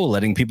show,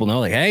 letting people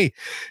know, hey,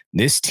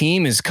 this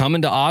team is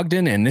coming to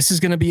Ogden and this is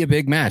going to be a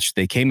big match.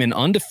 They came in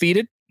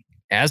undefeated,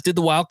 as did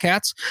the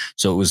Wildcats.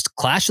 So it was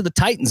Clash of the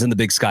Titans in the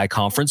Big Sky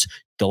Conference.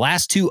 The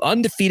last 2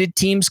 undefeated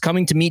teams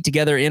coming to meet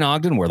together in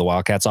Ogden, where the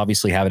Wildcats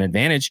obviously have an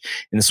advantage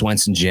in the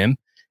Swenson Gym.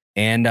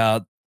 And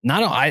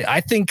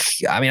I think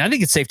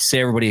it's safe to say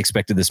everybody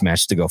expected this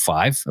match to go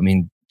 5.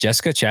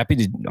 Jessica,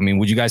 Chappie,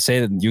 would you guys say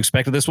that you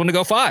expected this one to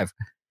go 5?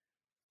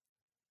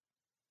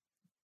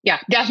 Yeah,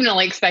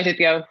 definitely expected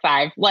to go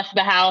 5. Left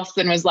the house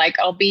and was like,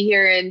 I'll be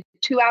here in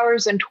 2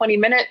 hours and 20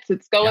 minutes.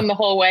 It's going the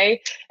whole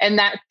way. And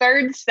that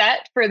third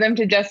set for them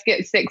to just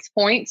get 6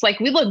 points,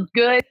 we looked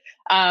good.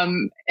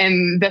 And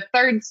the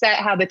third set,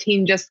 how the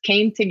team just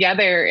came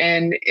together,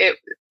 and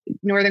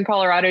Northern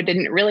Colorado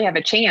didn't really have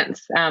a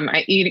chance.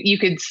 You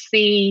could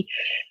see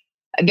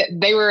that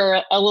they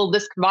were a little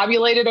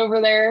discombobulated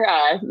over there.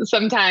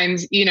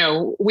 Sometimes,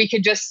 we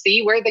could just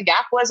see where the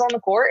gap was on the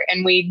court,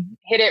 and we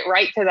hit it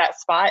right to that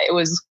spot. It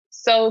was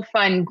so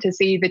fun to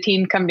see the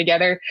team come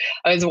together.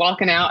 I was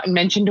walking out and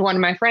mentioned to one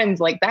of my friends,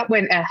 that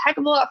went a heck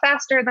of a lot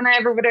faster than I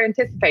ever would have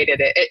anticipated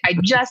it. I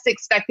just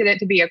expected it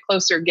to be a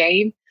closer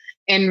game.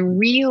 And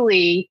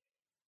really,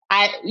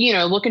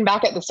 looking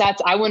back at the stats,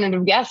 I wouldn't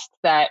have guessed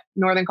that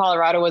Northern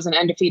Colorado was an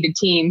undefeated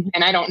team.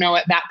 And I don't know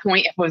at that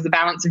point if it was the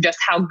balance of just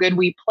how good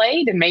we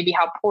played and maybe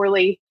how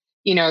poorly,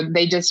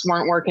 they just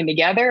weren't working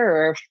together,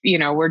 or if,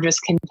 we're just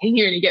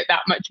continuing to get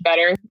that much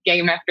better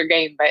game after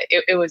game. But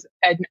it was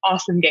an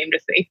awesome game to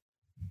see.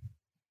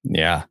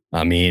 Yeah.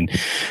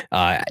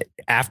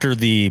 After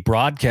the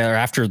broadcast,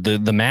 after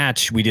the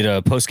match, we did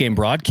a post-game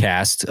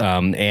broadcast,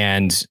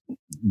 and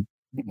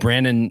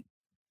Brandon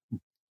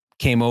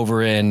came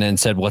over and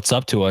said, "What's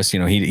up?" to us. You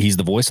know, he's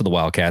the voice of the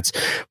Wildcats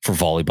for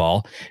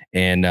volleyball.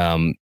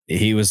 And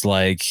he was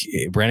like,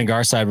 Brandon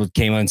Garside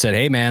came on and said,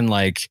 "Hey man,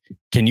 like,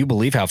 can you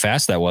believe how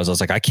fast that was?" I was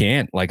like, "I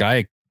can't."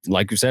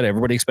 Like you said,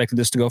 everybody expected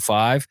this to go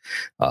 5.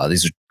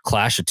 These are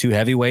clash of 2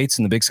 heavyweights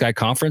in the Big Sky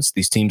Conference.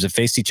 These teams have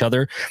faced each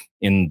other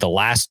in the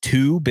last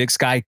 2 Big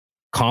Sky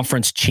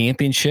Conference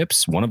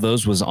championships. One of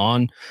those was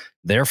on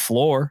their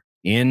floor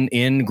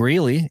in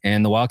Greeley,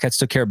 and the Wildcats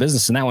took care of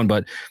business in that one.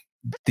 But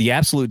the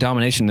absolute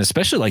domination,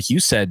 especially like you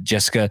said,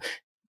 Jessica,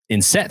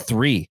 in set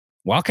 3,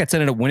 Wildcats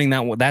ended up winning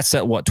that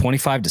set,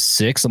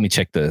 25-6. Let me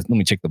check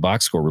the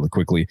box score really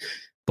quickly.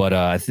 But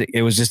I think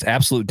it was just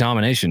absolute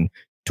domination.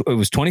 It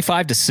was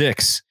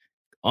 25-6.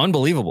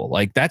 Unbelievable.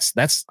 Like that's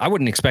I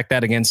wouldn't expect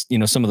that against, you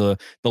know, some of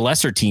the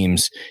lesser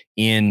teams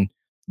in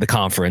the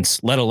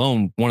conference, let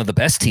alone one of the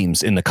best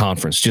teams in the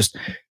conference. Just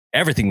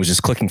everything was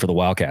just clicking for the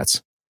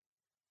Wildcats.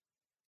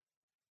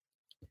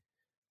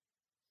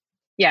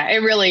 Yeah, it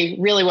really,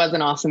 really was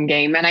an awesome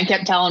game. And I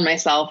kept telling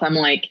myself, I'm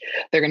like,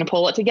 they're going to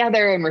pull it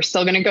together and we're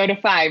still going to go to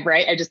 5,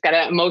 right? I just got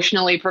to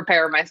emotionally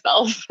prepare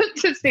myself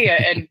to see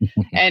it.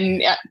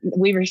 And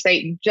Weaver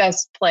State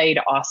just played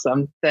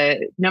awesome.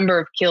 The number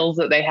of kills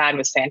that they had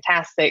was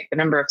fantastic. The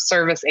number of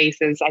service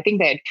aces, I think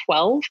they had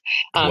 12.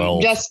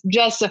 12.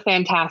 Just a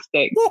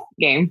fantastic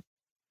game.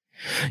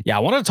 Yeah, I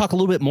wanted to talk a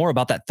little bit more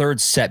about that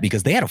third set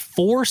because they had a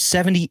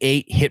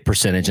 478 hit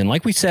percentage. And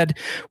like we said,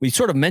 we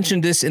sort of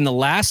mentioned this in the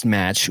last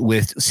match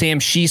with Sam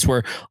Sheese,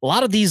 where a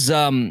lot of these,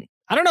 I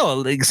don't know,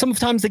 like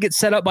sometimes they get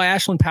set up by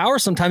Ashlyn Power.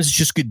 Sometimes it's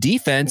just good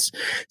defense.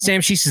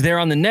 Sam Sheese is there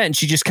on the net and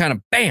she just kind of,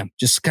 bam,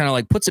 just kind of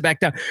like puts it back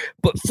down.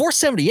 But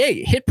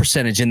 478 hit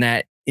percentage in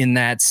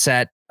that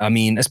set, I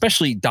mean,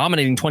 especially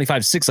dominating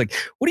 25-6. Like,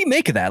 what do you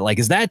make of that? Like,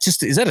 is that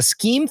a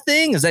scheme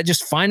thing? Is that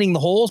just finding the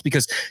holes?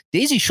 Because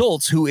Daisy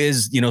Schultz, who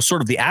is, you know,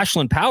 sort of the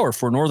Ashlyn Power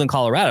for Northern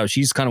Colorado,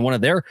 she's kind of one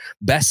of their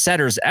best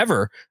setters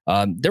ever.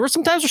 There were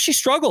some times where she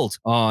struggled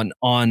on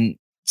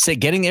say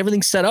getting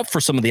everything set up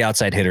for some of the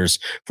outside hitters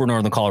for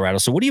Northern Colorado.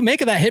 So what do you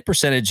make of that hit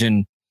percentage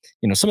and,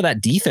 you know, some of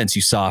that defense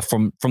you saw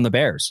from the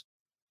Bears?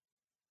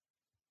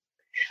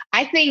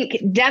 I think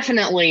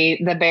definitely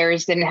the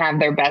Bears didn't have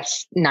their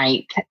best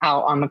night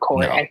out on the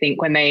court. No. I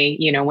think when they,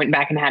 you know, went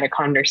back and had a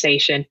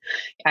conversation,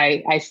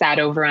 I sat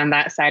over on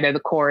that side of the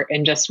court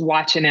and just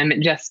watching them,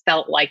 it just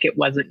felt like it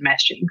wasn't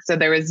meshing. So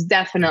there was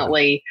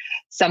definitely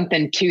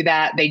something to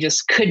that. They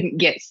just couldn't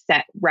get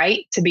set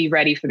right to be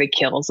ready for the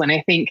kills. And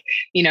I think,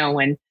 you know,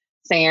 when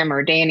Sam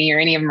or Danny or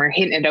any of them are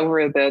hitting it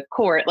over the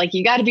court, like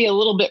you got to be a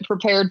little bit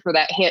prepared for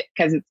that hit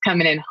because it's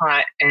coming in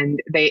hot.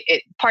 And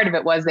part of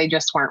it was they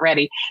just weren't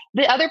ready.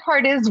 The other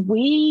part is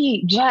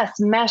we just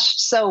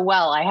meshed so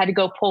well. I had to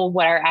go pull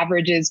what our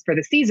average is for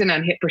the season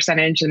on hit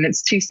percentage, and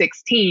it's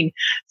 216.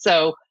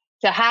 So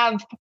to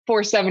have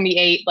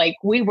 478, like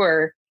we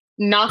were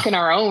knocking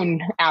our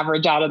own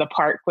average out of the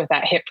park with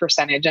that hit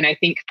percentage. And I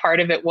think part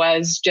of it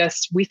was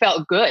just we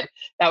felt good.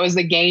 That was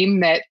the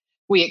game that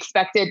we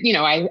expected, you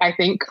know, I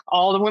think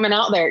all the women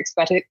out there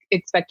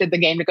expected the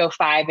game to go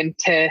 5 and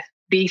to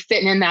be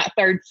sitting in that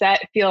third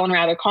set feeling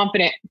rather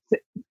confident,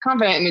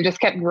 and it just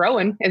kept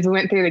growing as we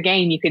went through the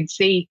game. You could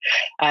see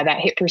that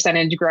hit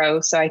percentage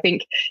grow. So I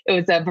think it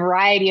was a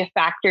variety of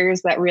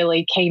factors that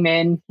really came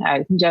in,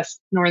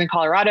 just Northern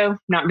Colorado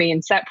not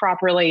being set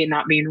properly and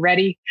not being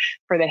ready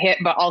for the hit,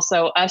 but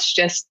also us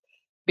just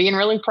being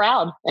really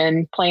proud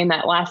and playing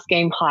that last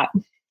game hot.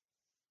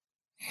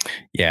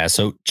 Yeah.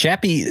 So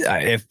Chappie,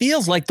 it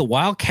feels like the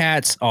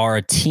Wildcats are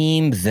a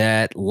team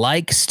that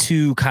likes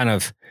to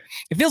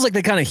it feels like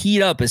they kind of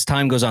heat up as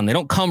time goes on. They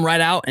don't come right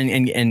out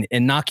and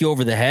knock you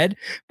over the head,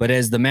 but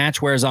as the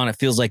match wears on, it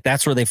feels like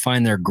that's where they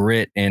find their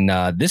grit. And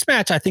this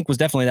match, I think, was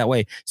definitely that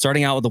way.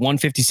 Starting out with the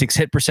 156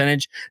 hit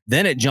percentage,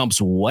 then it jumps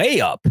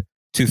way up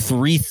to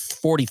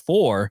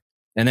 344.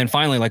 And then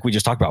finally, like we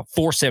just talked about,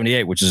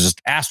 478, which is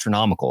just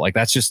astronomical. Like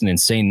that's just an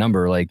insane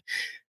number. Like,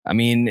 I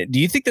mean, do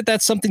you think that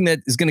that's something that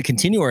is going to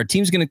continue, or a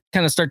team's going to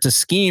kind of start to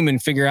scheme and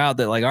figure out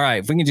that, like, all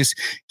right, if we can just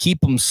keep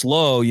them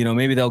slow, you know,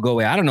 maybe they'll go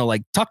away? I don't know.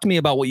 Like, talk to me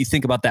about what you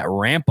think about that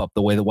ramp up,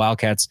 the way the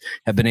Wildcats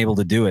have been able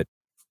to do it.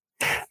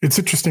 It's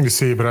interesting to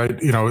see,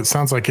 but it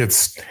sounds like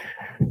it's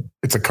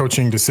a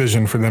coaching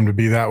decision for them to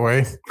be that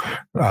way.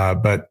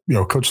 But, you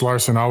know, Coach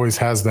Larson always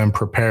has them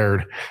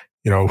prepared,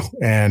 you know,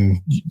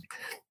 and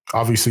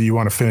obviously you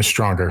want to finish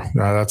stronger.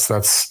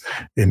 That's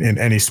in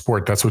any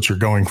sport. That's what you're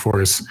going for,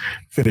 is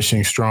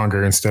finishing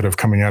stronger instead of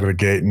coming out of the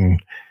gate.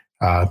 And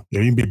you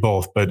can be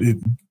both, but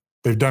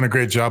they've done a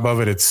great job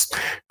of it. It's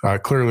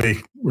clearly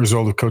a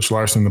result of Coach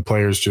Larson, the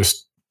players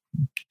just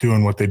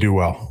doing what they do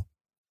well.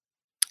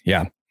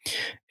 Yeah.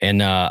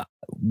 And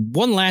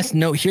one last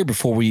note here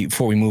before we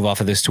move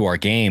off of this to our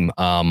game.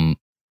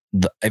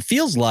 It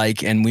feels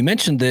like, and we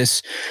mentioned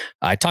this,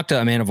 I talked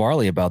to Amanda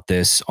Varley about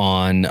this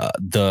on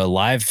the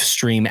live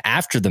stream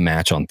after the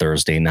match on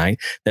Thursday night,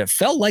 that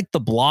felt like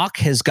the block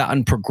has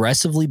gotten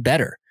progressively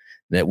better,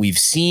 that we've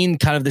seen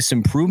kind of this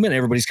improvement.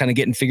 Everybody's kind of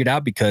getting figured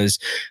out, because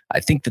I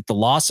think that the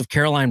loss of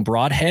Caroline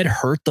Broadhead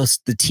hurt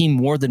the team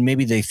more than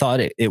maybe they thought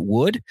it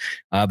would.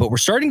 But we're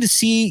starting to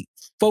see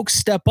folks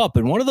step up.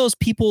 And one of those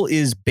people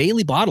is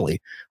Bailey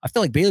Bodley. I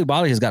feel like Bailey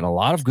Bodley has gotten a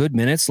lot of good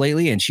minutes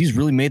lately, and she's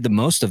really made the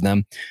most of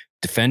them,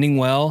 defending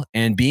well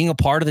and being a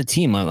part of the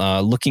team.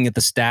 Looking at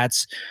the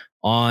stats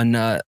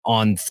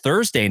on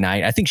Thursday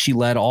night, I think she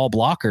led all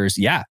blockers.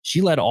 Yeah, she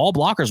led all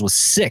blockers with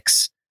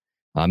 6.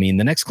 I mean,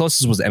 the next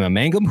closest was Emma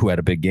Mangum, who had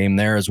a big game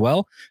there as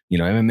well. You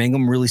know, Emma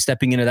Mangum really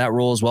stepping into that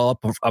role as well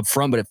up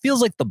front, but it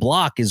feels like the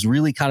block is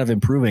really kind of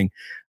improving.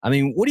 I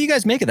mean, what do you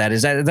guys make of that?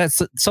 Is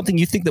that's something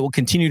you think that will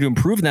continue to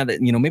improve now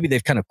that, you know, maybe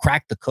they've kind of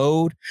cracked the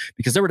code?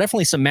 Because there were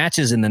definitely some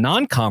matches in the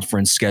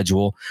non-conference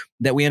schedule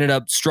that we ended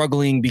up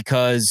struggling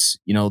because,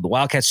 you know, the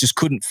Wildcats just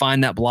couldn't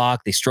find that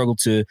block. They struggled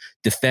to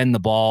defend the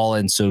ball,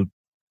 and so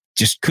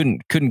just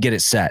couldn't get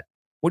it set.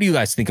 What do you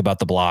guys think about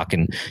the block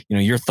and, you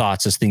know, your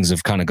thoughts as things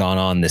have kind of gone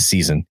on this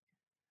season?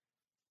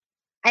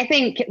 I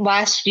think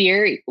last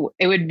year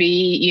it would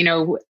be, you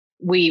know,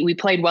 we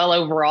played well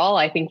overall.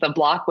 I think the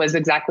block was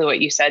exactly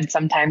what you said,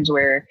 sometimes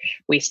where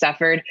we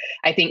suffered.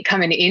 I think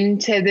coming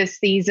into this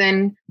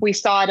season, we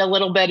saw it a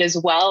little bit as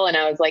well. And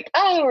I was like,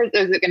 oh, or is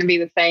it going to be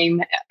the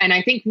same? And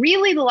I think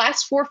really the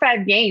last 4 or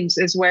 5 games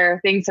is where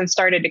things have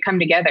started to come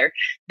together.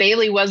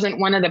 Bailey wasn't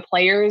one of the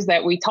players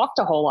that we talked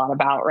a whole lot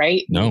about,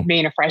 right? No.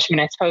 Being a freshman,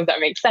 I suppose that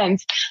makes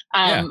sense.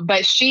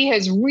 But she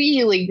has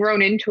really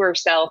grown into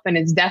herself and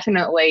is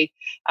definitely,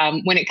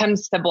 when it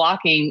comes to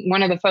blocking,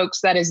 one of the folks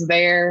that is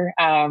there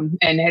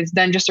and has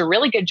done just a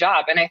really good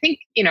job. And I think,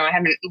 you know, I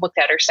haven't looked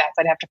at her stats.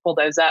 I'd have to pull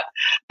those up.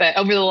 But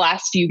over the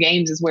last few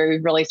games is where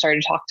we've really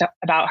started to talk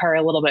about her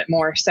a little bit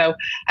more. So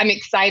I'm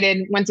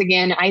excited. Once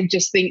again, I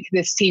just think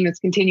this team is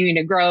continuing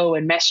to grow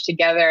and mesh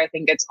together. I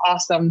think it's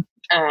awesome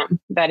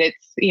that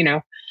it's, you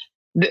know,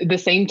 the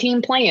same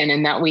team playing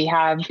and that we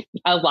have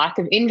a lack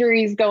of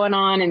injuries going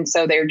on. And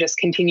so they're just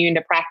continuing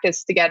to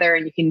practice together,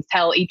 and you can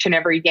tell each and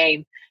every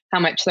game how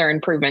much they're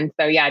improving.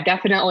 So yeah,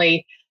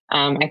 definitely.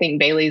 I think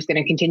Bailey's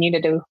going to continue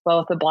to do well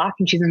with the block,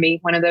 and she's going to be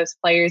one of those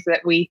players that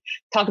we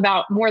talk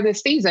about more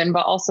this season,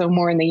 but also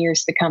more in the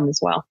years to come as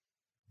well.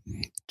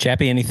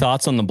 Chappie, any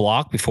thoughts on the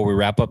block before we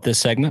wrap up this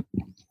segment?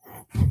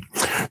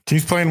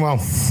 Team's playing well.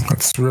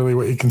 That's really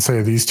what you can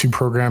say. These two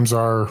programs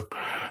are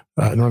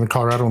Northern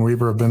Colorado and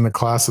Weber have been the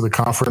class of the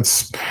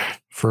conference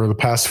for the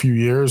past few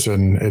years,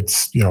 and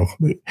it's, you know,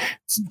 it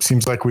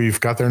seems like we've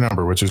got their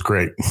number, which is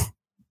great.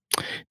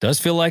 Does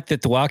feel like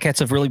that the Wildcats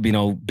have really, you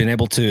know, been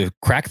able to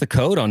crack the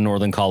code on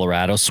Northern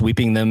Colorado,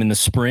 sweeping them in the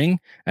spring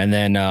and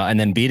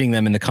then beating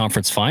them in the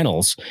conference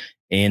finals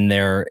in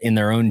their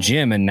own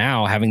gym, and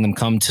now having them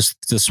come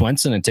to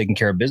Swenson and taking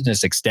care of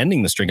business,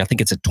 extending the streak. I think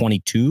it's at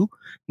 22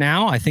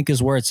 now, I think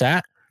is where it's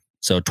at.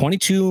 So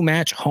 22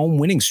 match home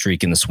winning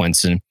streak in the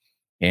Swenson.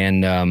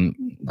 And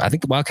I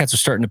think the Wildcats are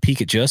starting to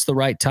peak at just the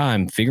right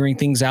time, figuring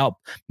things out,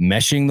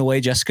 meshing the way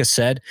Jessica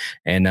said,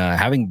 and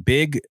having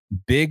big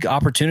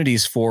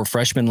opportunities for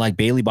freshmen like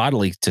Bailey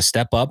Bodley to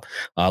step up.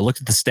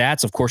 Looked at the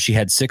stats. Of course, she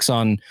had 6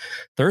 on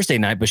Thursday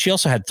night, but she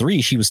also had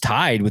 3. She was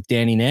tied with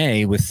Danny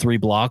Ney with 3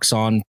 blocks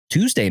on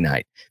Tuesday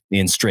night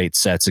in straight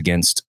sets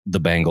against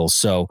the Bengals.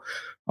 So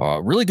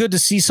really good to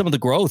see some of the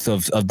growth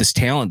of this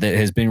talent that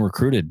has been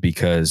recruited,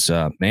 because,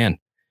 man,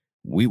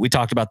 we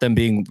talked about them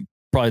being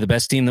probably the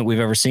best team that we've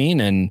ever seen.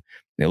 And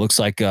it looks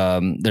like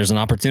there's an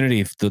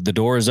opportunity. The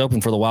door is open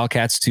for the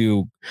Wildcats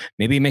to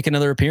maybe make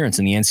another appearance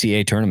in the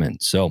NCAA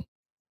tournament. So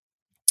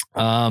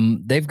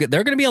they're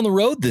going to be on the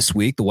road this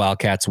week. The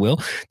Wildcats will,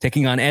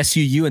 taking on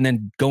SUU and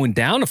then going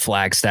down to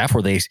Flagstaff,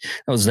 where that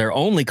was their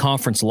only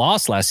conference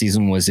loss last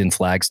season, was in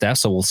Flagstaff.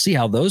 So we'll see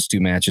how those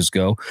 2 matches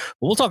go.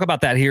 But we'll talk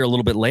about that here a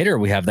little bit later.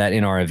 We have that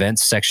in our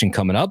events section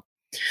coming up.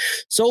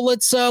 So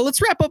let's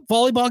wrap up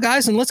volleyball,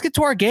 guys, and let's get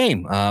to our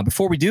game.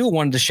 Before we do, I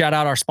wanted to shout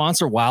out our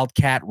sponsor,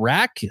 Wildcat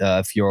Rack.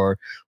 If you're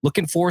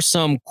looking for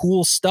some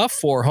cool stuff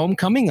for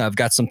homecoming, I've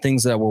got some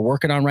things that we're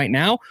working on right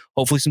now.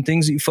 Hopefully some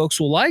things that you folks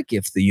will like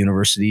if the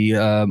university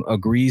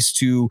agrees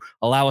to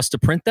allow us to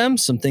print them,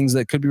 some things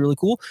that could be really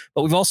cool.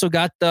 But we've also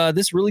got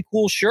this really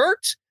cool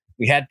shirt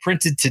we had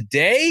printed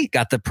today.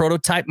 Got the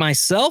prototype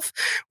myself.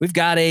 We've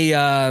got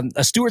a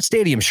Stewart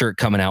Stadium shirt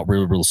coming out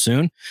real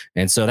soon.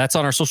 And so that's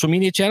on our social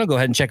media channel. Go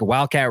ahead and check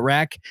Wildcat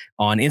Rack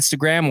on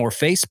Instagram or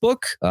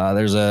Facebook.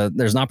 There's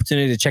an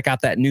opportunity to check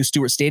out that new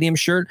Stewart Stadium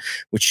shirt,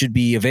 which should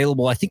be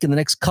available, I think, in the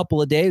next couple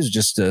of days,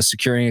 just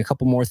securing a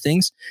couple more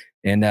things.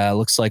 And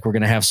looks like we're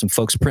going to have some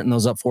folks printing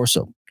those up for us.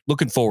 So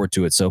looking forward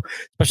to it. So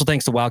special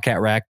thanks to Wildcat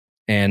Rack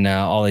and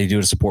all they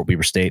do to support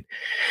Weber State.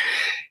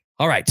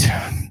 All right.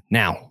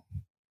 Now,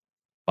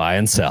 buy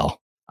and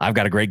sell. I've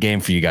got a great game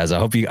for you guys.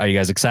 Are you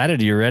guys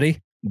excited? Are you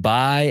ready?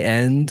 Buy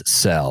and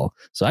sell.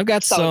 So I've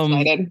got some.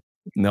 Excited.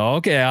 No,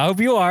 okay. I hope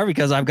you are,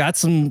 because I've got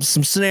some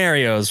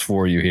scenarios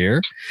for you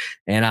here,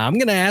 and I'm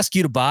going to ask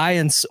you to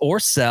buy or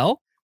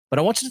sell, but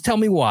I want you to tell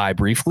me why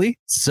briefly.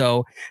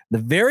 So the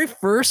very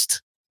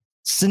first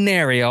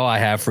scenario I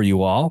have for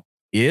you all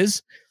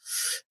is,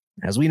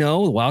 as we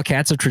know, the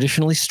Wildcats have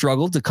traditionally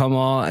struggled to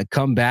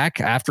come back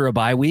after a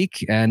bye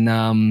week,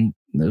 and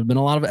there's been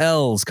a lot of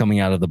L's coming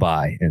out of the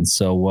bye. And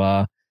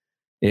so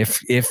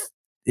if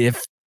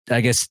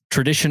I guess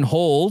tradition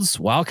holds,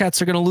 Wildcats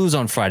are going to lose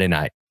on Friday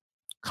night.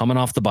 coming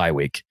off the bye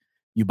week.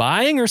 You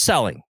buying or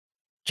selling?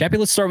 Chappie,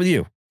 let's start with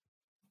you.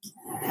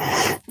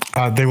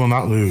 They will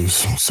not lose.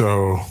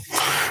 So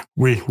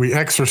we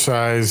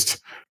exercised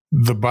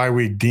the bye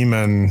week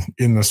demon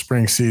in the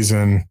spring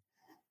season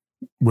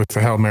with the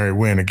Hail Mary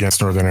win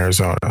against Northern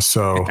Arizona.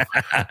 So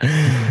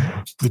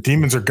the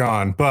demons are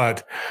gone.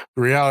 But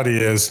the reality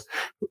is,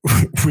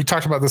 we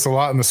talked about this a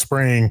lot in the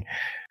spring.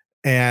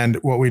 And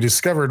what we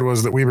discovered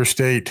was that Weber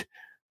State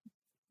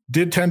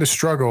did tend to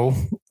struggle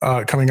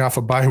coming off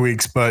of bye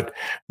weeks. But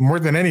more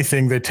than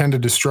anything, they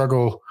tended to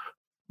struggle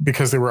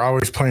because they were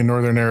always playing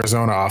Northern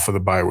Arizona off of the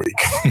bye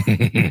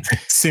week.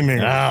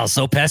 Seemingly. Oh,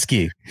 so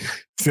pesky.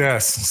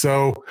 Yes.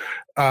 So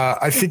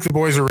I think the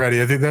boys are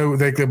ready. I think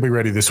they'll be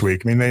ready this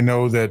week. I mean, they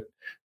know that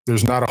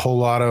there's not a whole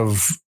lot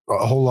of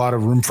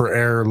room for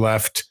error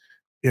left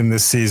in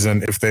this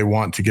season if they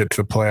want to get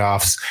to the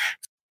playoffs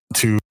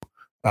to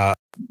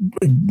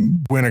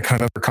win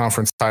another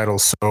conference title.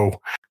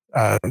 So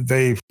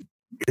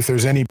if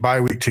there's any bye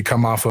week to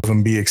come off of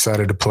and be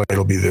excited to play,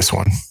 it'll be this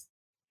one.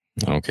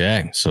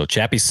 Okay, so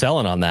Chappie's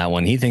selling on that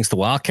one. He thinks the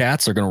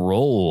Wildcats are going to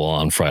roll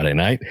on Friday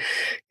night.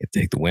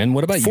 Take the win.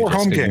 What about you? 4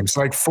 home games,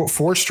 like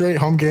four straight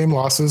home game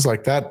losses,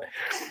 like that.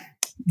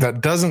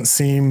 That doesn't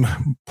seem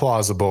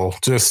plausible,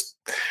 just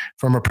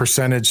from a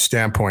percentage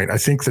standpoint. I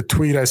think the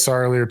tweet I saw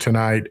earlier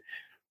tonight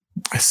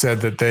said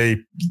that they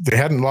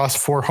hadn't lost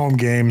 4 home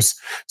games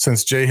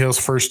since Jay Hill's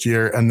first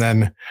year, and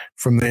then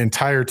from the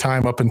entire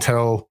time up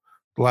until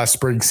last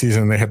spring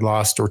season, they had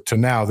lost, or to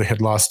now, they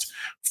had lost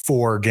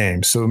 4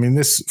 games. So, I mean,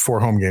 this 4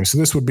 home games. So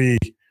this would be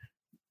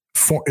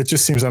 4. It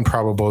just seems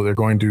improbable they're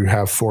going to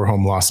have 4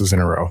 home losses in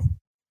a row.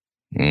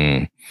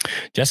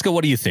 Jessica,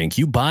 what do you think?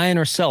 You buying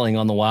or selling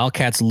on the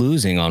Wildcats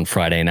losing on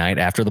Friday night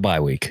after the bye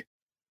week?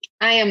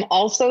 I am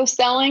also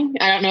selling.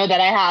 I don't know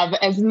that I have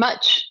as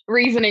much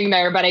reasoning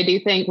there, but I do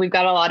think we've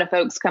got a lot of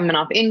folks coming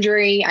off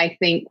injury. I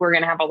think we're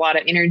going to have a lot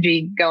of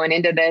energy going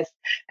into this.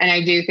 And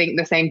I do think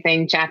the same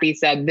thing Chappie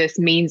said, this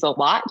means a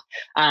lot.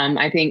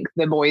 I think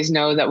the boys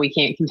know that we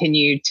can't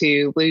continue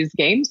to lose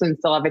games and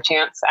still have a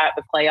chance at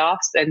the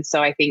playoffs. And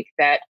so I think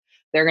that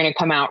they're going to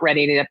come out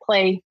ready to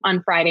play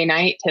on Friday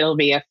night. It'll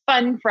be a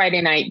fun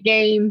Friday night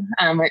game.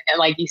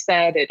 Like you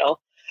said, it'll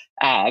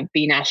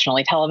be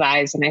nationally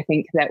televised. And I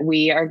think that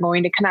we are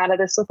going to come out of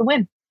this with a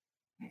win.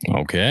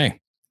 Okay.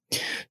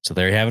 So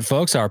there you have it,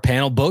 folks. Our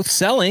panel both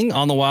selling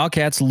on the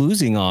Wildcats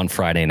losing on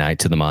Friday night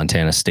to the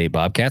Montana State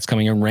Bobcats,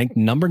 coming in ranked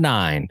number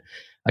 9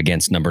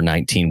 against number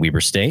 19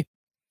 Weber State.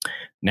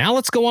 Now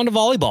let's go on to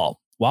volleyball.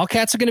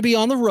 Wildcats are going to be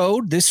on the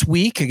road this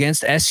week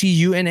against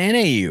SUU and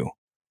NAU.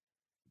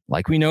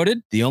 Like we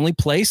noted, the only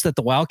place that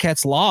the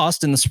Wildcats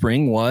lost in the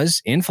spring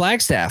was in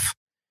Flagstaff.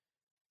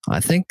 I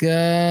think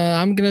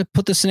I'm going to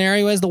put the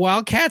scenario as the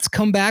Wildcats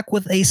come back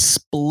with a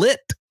split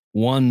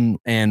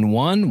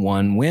 1-1,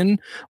 1 win,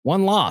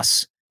 1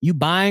 loss. You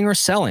buying or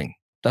selling?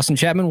 Dustin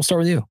Chapman, we'll start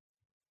with you.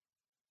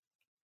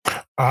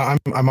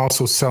 I'm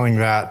also selling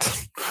that.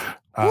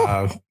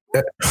 The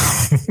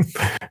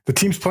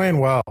team's playing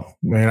well. I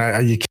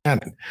mean, you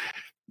can't.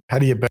 How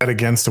do you bet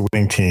against a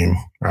winning team,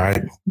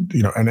 right?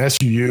 You know, and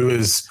SUU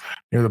is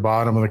near the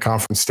bottom of the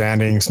conference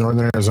standings.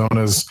 Northern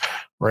Arizona's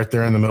right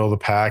there in the middle of the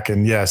pack.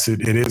 And yes,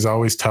 it is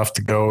always tough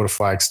to go to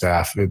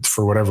Flagstaff. It's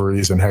for whatever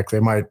reason. Heck, they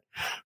might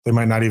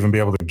not even be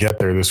able to get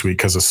there this week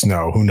because of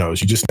snow. Who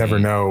knows? You just never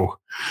know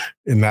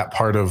in that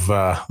part of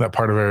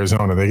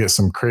Arizona. They get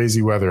some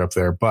crazy weather up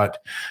there, but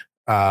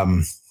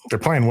they're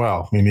playing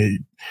well. I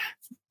mean,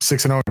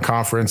 6-0 in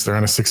conference. They're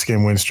on a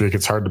 6-game win streak.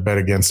 It's hard to bet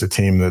against a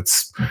team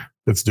that's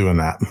doing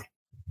that.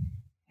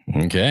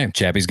 Okay.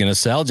 Chappie's going to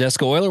sell.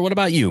 Jessica Euler, what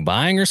about you?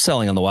 Buying or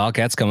selling on the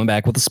Wildcats coming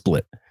back with a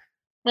split?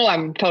 Well,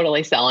 I'm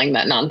totally selling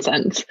that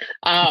nonsense.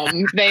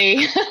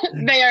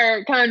 They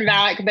are coming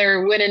back.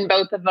 They're winning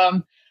both of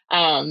them.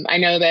 I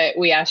know that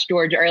we asked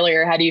George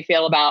earlier, how do you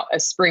feel about a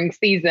spring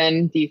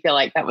season? Do you feel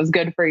like that was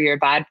good for you or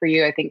bad for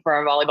you? I think for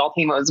our volleyball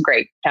team, it was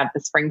great to have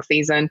the spring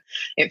season.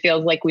 It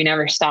feels like we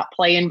never stop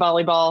playing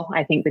volleyball.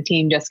 I think the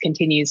team just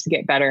continues to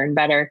get better and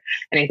better.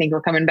 And I think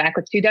we're coming back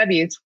with 2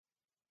 W's.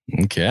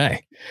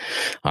 Okay.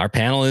 Our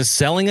panel is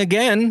selling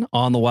again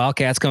on the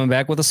Wildcats coming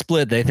back with a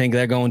split. They think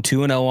they're going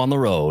 2-0 on the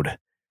road.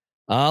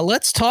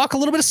 Let's talk a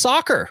little bit of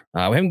soccer.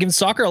 We haven't given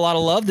soccer a lot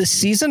of love this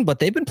season, but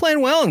they've been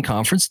playing well in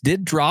conference.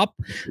 Did drop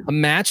a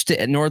match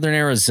to Northern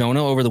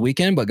Arizona over the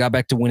weekend, but got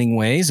back to winning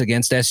ways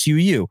against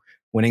SUU,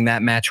 winning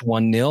that match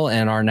 1-0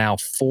 and are now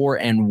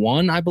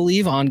 4-1, I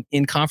believe,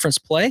 in conference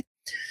play.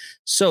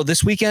 So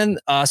this weekend,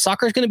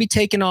 soccer is going to be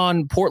taking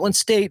on Portland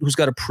State, who's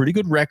got a pretty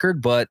good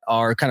record, but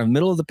are kind of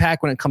middle of the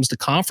pack when it comes to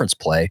conference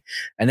play.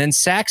 And then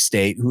Sac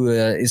State, who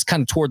is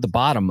kind of toward the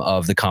bottom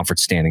of the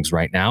conference standings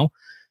right now.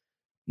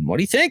 What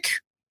do you think?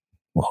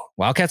 Well,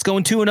 Wildcats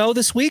going 2-0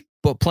 this week,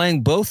 but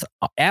playing both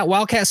at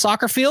Wildcat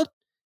Soccer Field.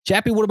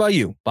 Chappie, what about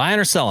you? Buying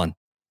or selling?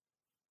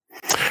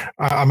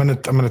 I'm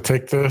gonna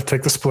take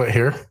the split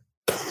here.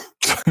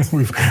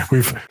 We've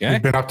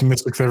been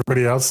optimistic with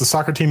everybody else. The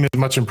soccer team is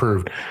much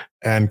improved,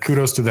 and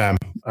kudos to them.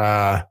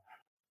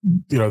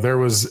 There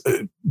was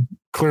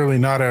clearly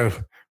not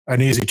a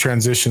an easy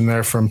transition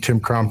there from Tim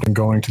Crompton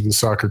going to the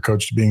soccer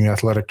coach to being the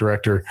athletic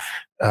director.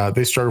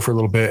 They struggled for a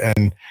little bit,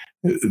 and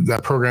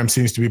that program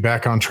seems to be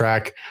back on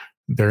track.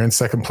 They're in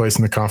second place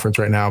in the conference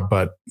right now,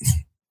 but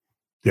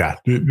yeah,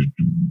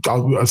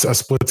 a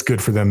split's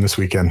good for them this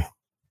weekend.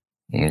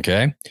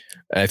 Okay.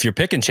 If you're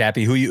picking,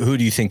 Chappie, who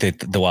do you think that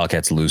the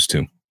Wildcats lose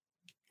to?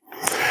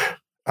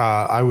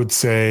 I would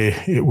say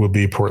it will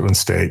be Portland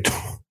State.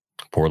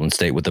 Portland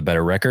State with the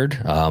better record.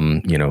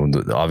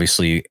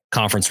 Obviously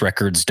conference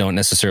records don't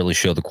necessarily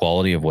show the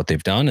quality of what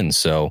they've done. And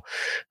so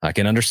I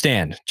can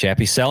understand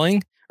Chappie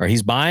selling, or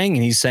he's buying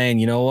and he's saying,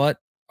 you know what?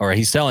 Or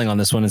he's selling on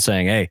this one and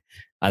saying, hey,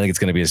 I think it's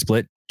going to be a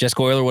split.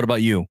 Jessica Euler, what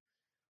about you?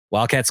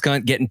 Wildcats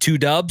getting 2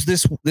 dubs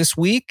this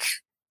week.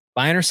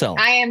 Buying or selling?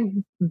 I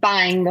am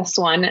buying this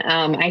one.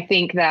 I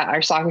think that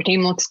our soccer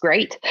team looks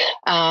great.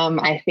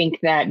 I think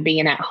that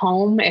being at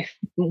home, if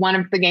one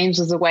of the games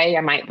was away,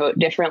 I might vote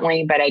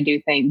differently, but I do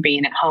think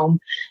being at home,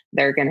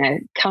 they're going to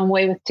come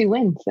away with 2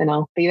 wins, and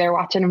I'll be there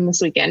watching them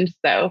this weekend.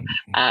 So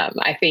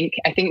I think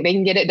they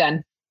can get it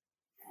done.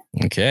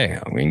 Okay.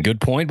 I mean,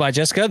 good point by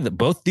Jessica.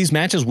 Both these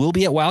matches will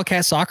be at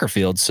Wildcat Soccer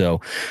Field,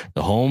 so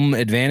the home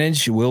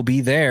advantage will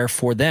be there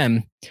for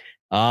them.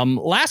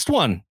 Last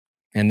one,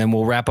 and then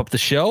we'll wrap up the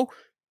show.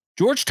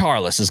 George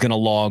Tarlas is going to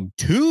log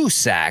 2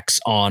 sacks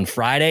on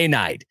Friday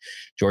night.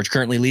 George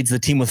currently leads the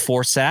team with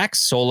 4 sacks,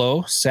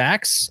 solo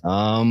sacks.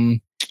 What do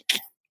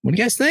you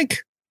guys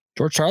think?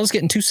 George Tarlas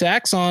getting 2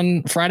 sacks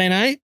on Friday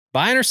night?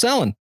 Buying or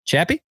selling?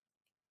 Chappie?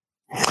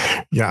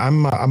 Yeah,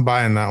 I'm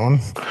buying that one.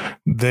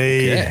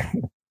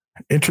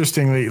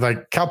 Interestingly,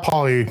 like Cal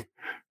Poly,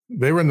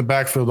 they were in the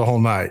backfield the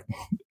whole night,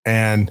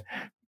 and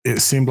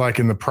it seemed like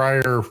in the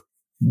prior,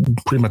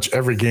 pretty much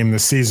every game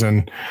this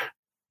season,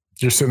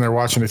 you're sitting there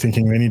watching it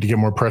thinking they need to get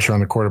more pressure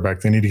on the quarterback.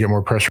 They need to get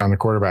more pressure on the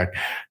quarterback.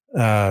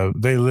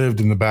 They lived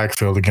in the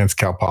backfield against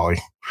Cal Poly.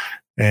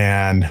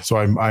 And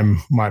so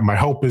my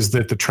hope is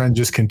that the trend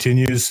just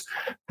continues,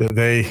 that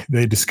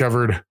they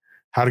discovered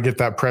how to get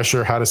that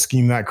pressure, how to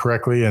scheme that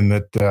correctly. And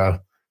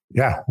that,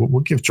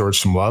 we'll give George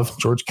some love.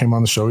 George came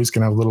on the show. He's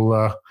going to have a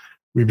little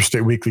Weber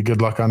State Weekly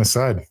good luck on his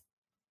side.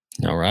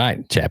 All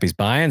right. Chappie's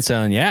buying,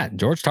 selling. Yeah.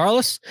 George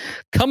Tarlas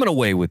coming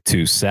away with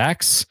 2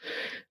 sacks.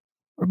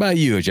 What about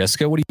you,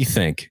 Jessica? What do you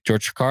think?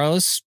 George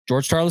Tarlas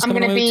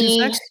coming away with 2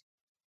 sacks?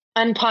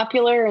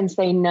 Unpopular and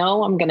say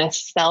no. I'm going to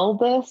sell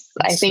this.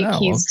 I think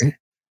he's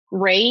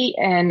great,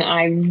 and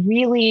I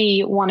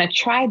really want to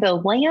try the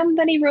lamb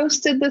that he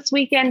roasted this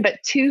weekend. But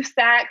 2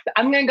 sacks,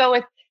 I'm going to go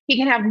with he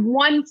can have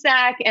 1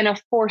 sack and a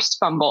forced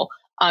fumble.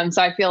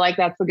 So I feel like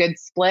that's a good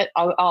split.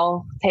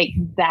 I'll take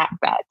that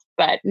bet,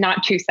 but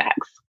not 2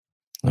 sacks.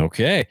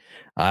 Okay.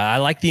 I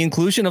like the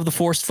inclusion of the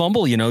forced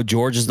fumble. You know,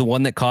 George is the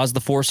one that caused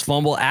the forced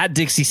fumble at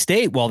Dixie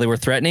State while they were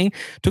threatening,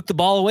 took the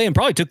ball away, and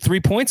probably took 3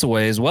 points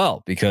away as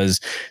well, because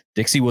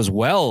Dixie was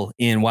well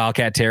in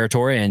Wildcat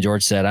territory, and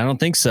George said, I don't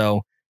think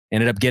so.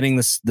 Ended up getting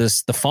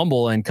the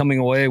fumble and coming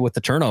away with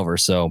the turnover.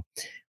 So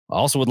I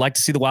also would like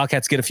to see the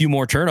Wildcats get a few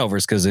more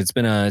turnovers, because it's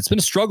been a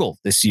struggle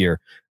this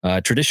year.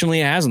 Traditionally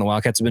it has, and the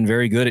Wildcats have been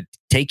very good at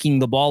taking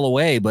the ball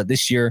away, but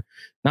this year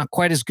not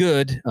quite as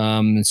good.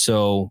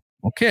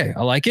 Okay,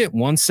 I like it.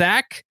 1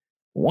 sack,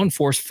 1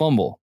 forced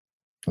fumble.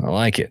 I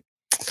like it.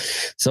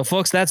 So,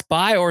 folks, that's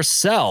buy or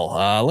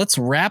sell. Let's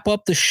wrap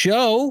up the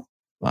show.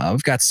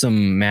 We've got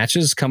some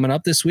matches coming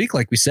up this week,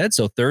 like we said.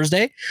 So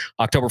Thursday,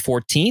 October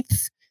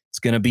 14th, it's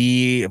going to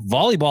be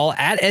volleyball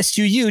at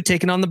SUU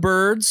taking on the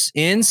Birds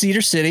in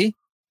Cedar City.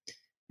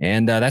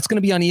 And that's going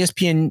to be on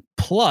ESPN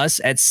Plus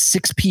at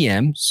 6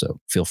 p.m. So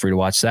feel free to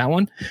watch that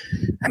one.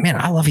 Man,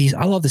 I love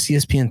this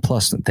ESPN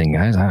Plus thing,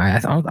 guys.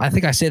 I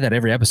think I say that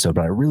every episode,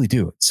 but I really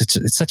do.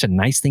 It's such a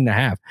nice thing to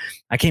have.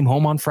 I came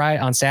home on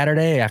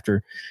Saturday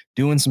after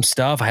doing some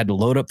stuff. I had to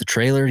load up the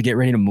trailer to get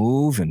ready to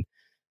move and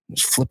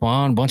just flip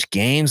on a bunch of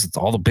games.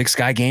 All the Big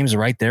Sky games are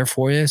right there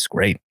for you. It's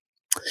great.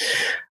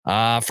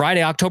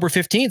 Friday, October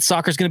 15th,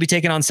 soccer is going to be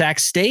taking on Sac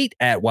State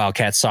at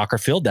Wildcat Soccer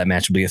Field. That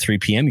match will be at 3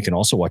 p.m. You can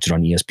also watch it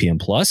on ESPN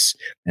Plus.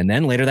 And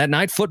then later that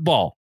night,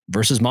 football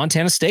versus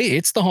Montana State.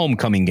 It's the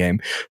homecoming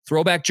game.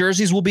 Throwback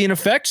jerseys will be in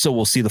effect, so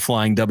we'll see the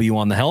flying W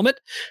on the helmet.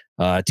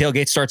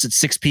 Tailgate starts at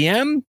 6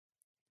 p.m.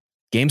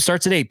 Game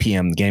starts at 8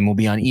 p.m. The game will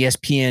be on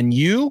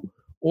ESPNU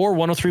or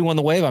 103.1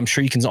 The Wave. I'm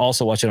sure you can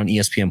also watch it on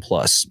ESPN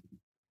Plus.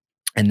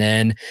 And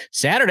then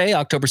Saturday,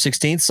 October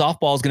 16th,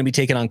 softball is going to be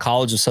taken on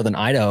College of Southern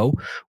Idaho,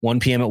 1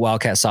 p.m. at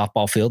Wildcat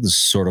Softball Field. This is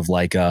sort of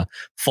like a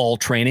fall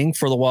training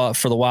for the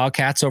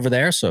Wildcats over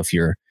there. So if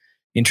you're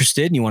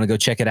interested and you want to go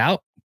check it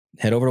out,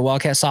 head over to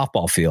Wildcat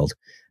Softball Field.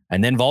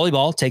 And then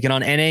volleyball taking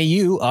on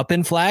NAU up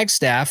in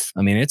Flagstaff.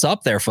 I mean, it's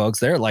up there, folks.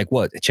 They're like,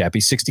 what,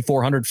 Chappie,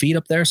 6,400 feet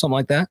up there, something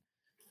like that?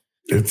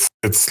 It's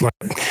like,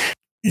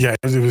 yeah,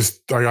 I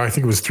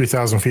think it was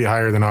 3,000 feet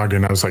higher than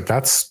Ogden. I was like,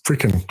 that's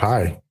freaking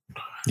high.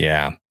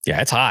 Yeah. Yeah,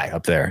 it's high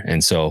up there.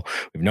 And so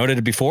we've noted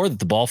it before that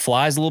the ball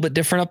flies a little bit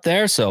different up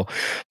there. So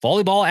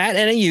volleyball at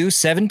NAU,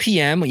 7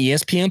 p.m.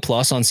 ESPN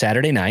Plus on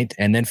Saturday night.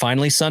 And then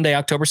finally Sunday,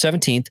 October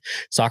 17th,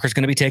 soccer is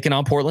going to be taking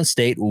on Portland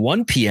State,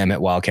 1 p.m.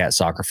 at Wildcat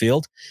Soccer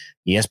Field.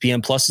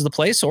 ESPN Plus is the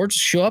place, or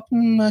just show up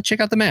and check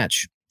out the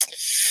match.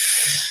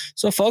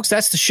 So, folks,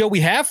 that's the show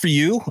we have for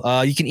you.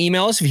 You can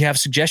email us if you have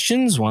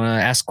suggestions, want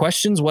to ask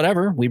questions,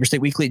 whatever.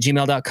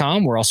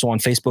 WeberStateWeekly@gmail.com. We're also on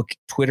Facebook,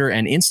 Twitter,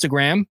 and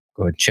Instagram.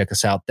 Go ahead and check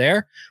us out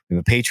there. We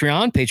have a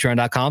Patreon,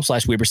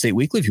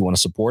 patreon.com/WeberStateWeekly if you want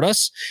to support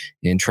us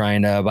in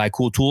trying to buy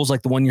cool tools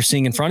like the one you're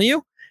seeing in front of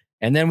you.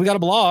 And then we got a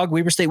blog,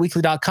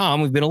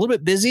 WeberStateWeekly.com. We've been a little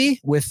bit busy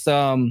with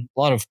a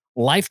lot of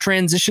life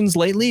transitions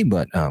lately,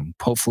 but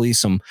hopefully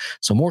some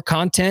more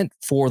content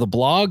for the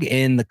blog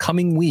in the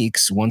coming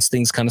weeks once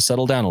things kind of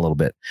settle down a little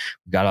bit.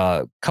 We've got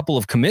a couple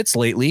of commits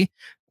lately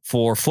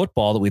for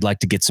football that we'd like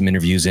to get some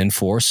interviews in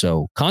for.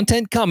 So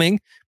content coming,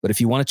 but if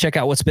you want to check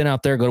out what's been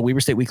out there, go to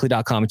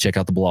WeberStateWeekly.com and check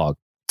out the blog.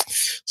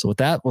 So with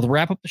that, we'll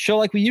wrap up the show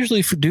like we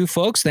usually do,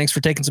 folks. Thanks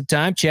for taking some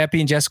time, Chappie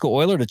and Jessica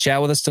Euler, to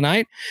chat with us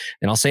tonight.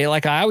 And I'll say it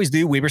like I always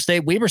do. Weber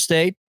State, Weber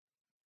State.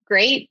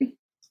 Great.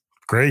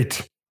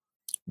 Great.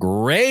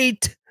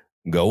 Great.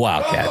 Go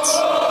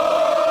Wildcats.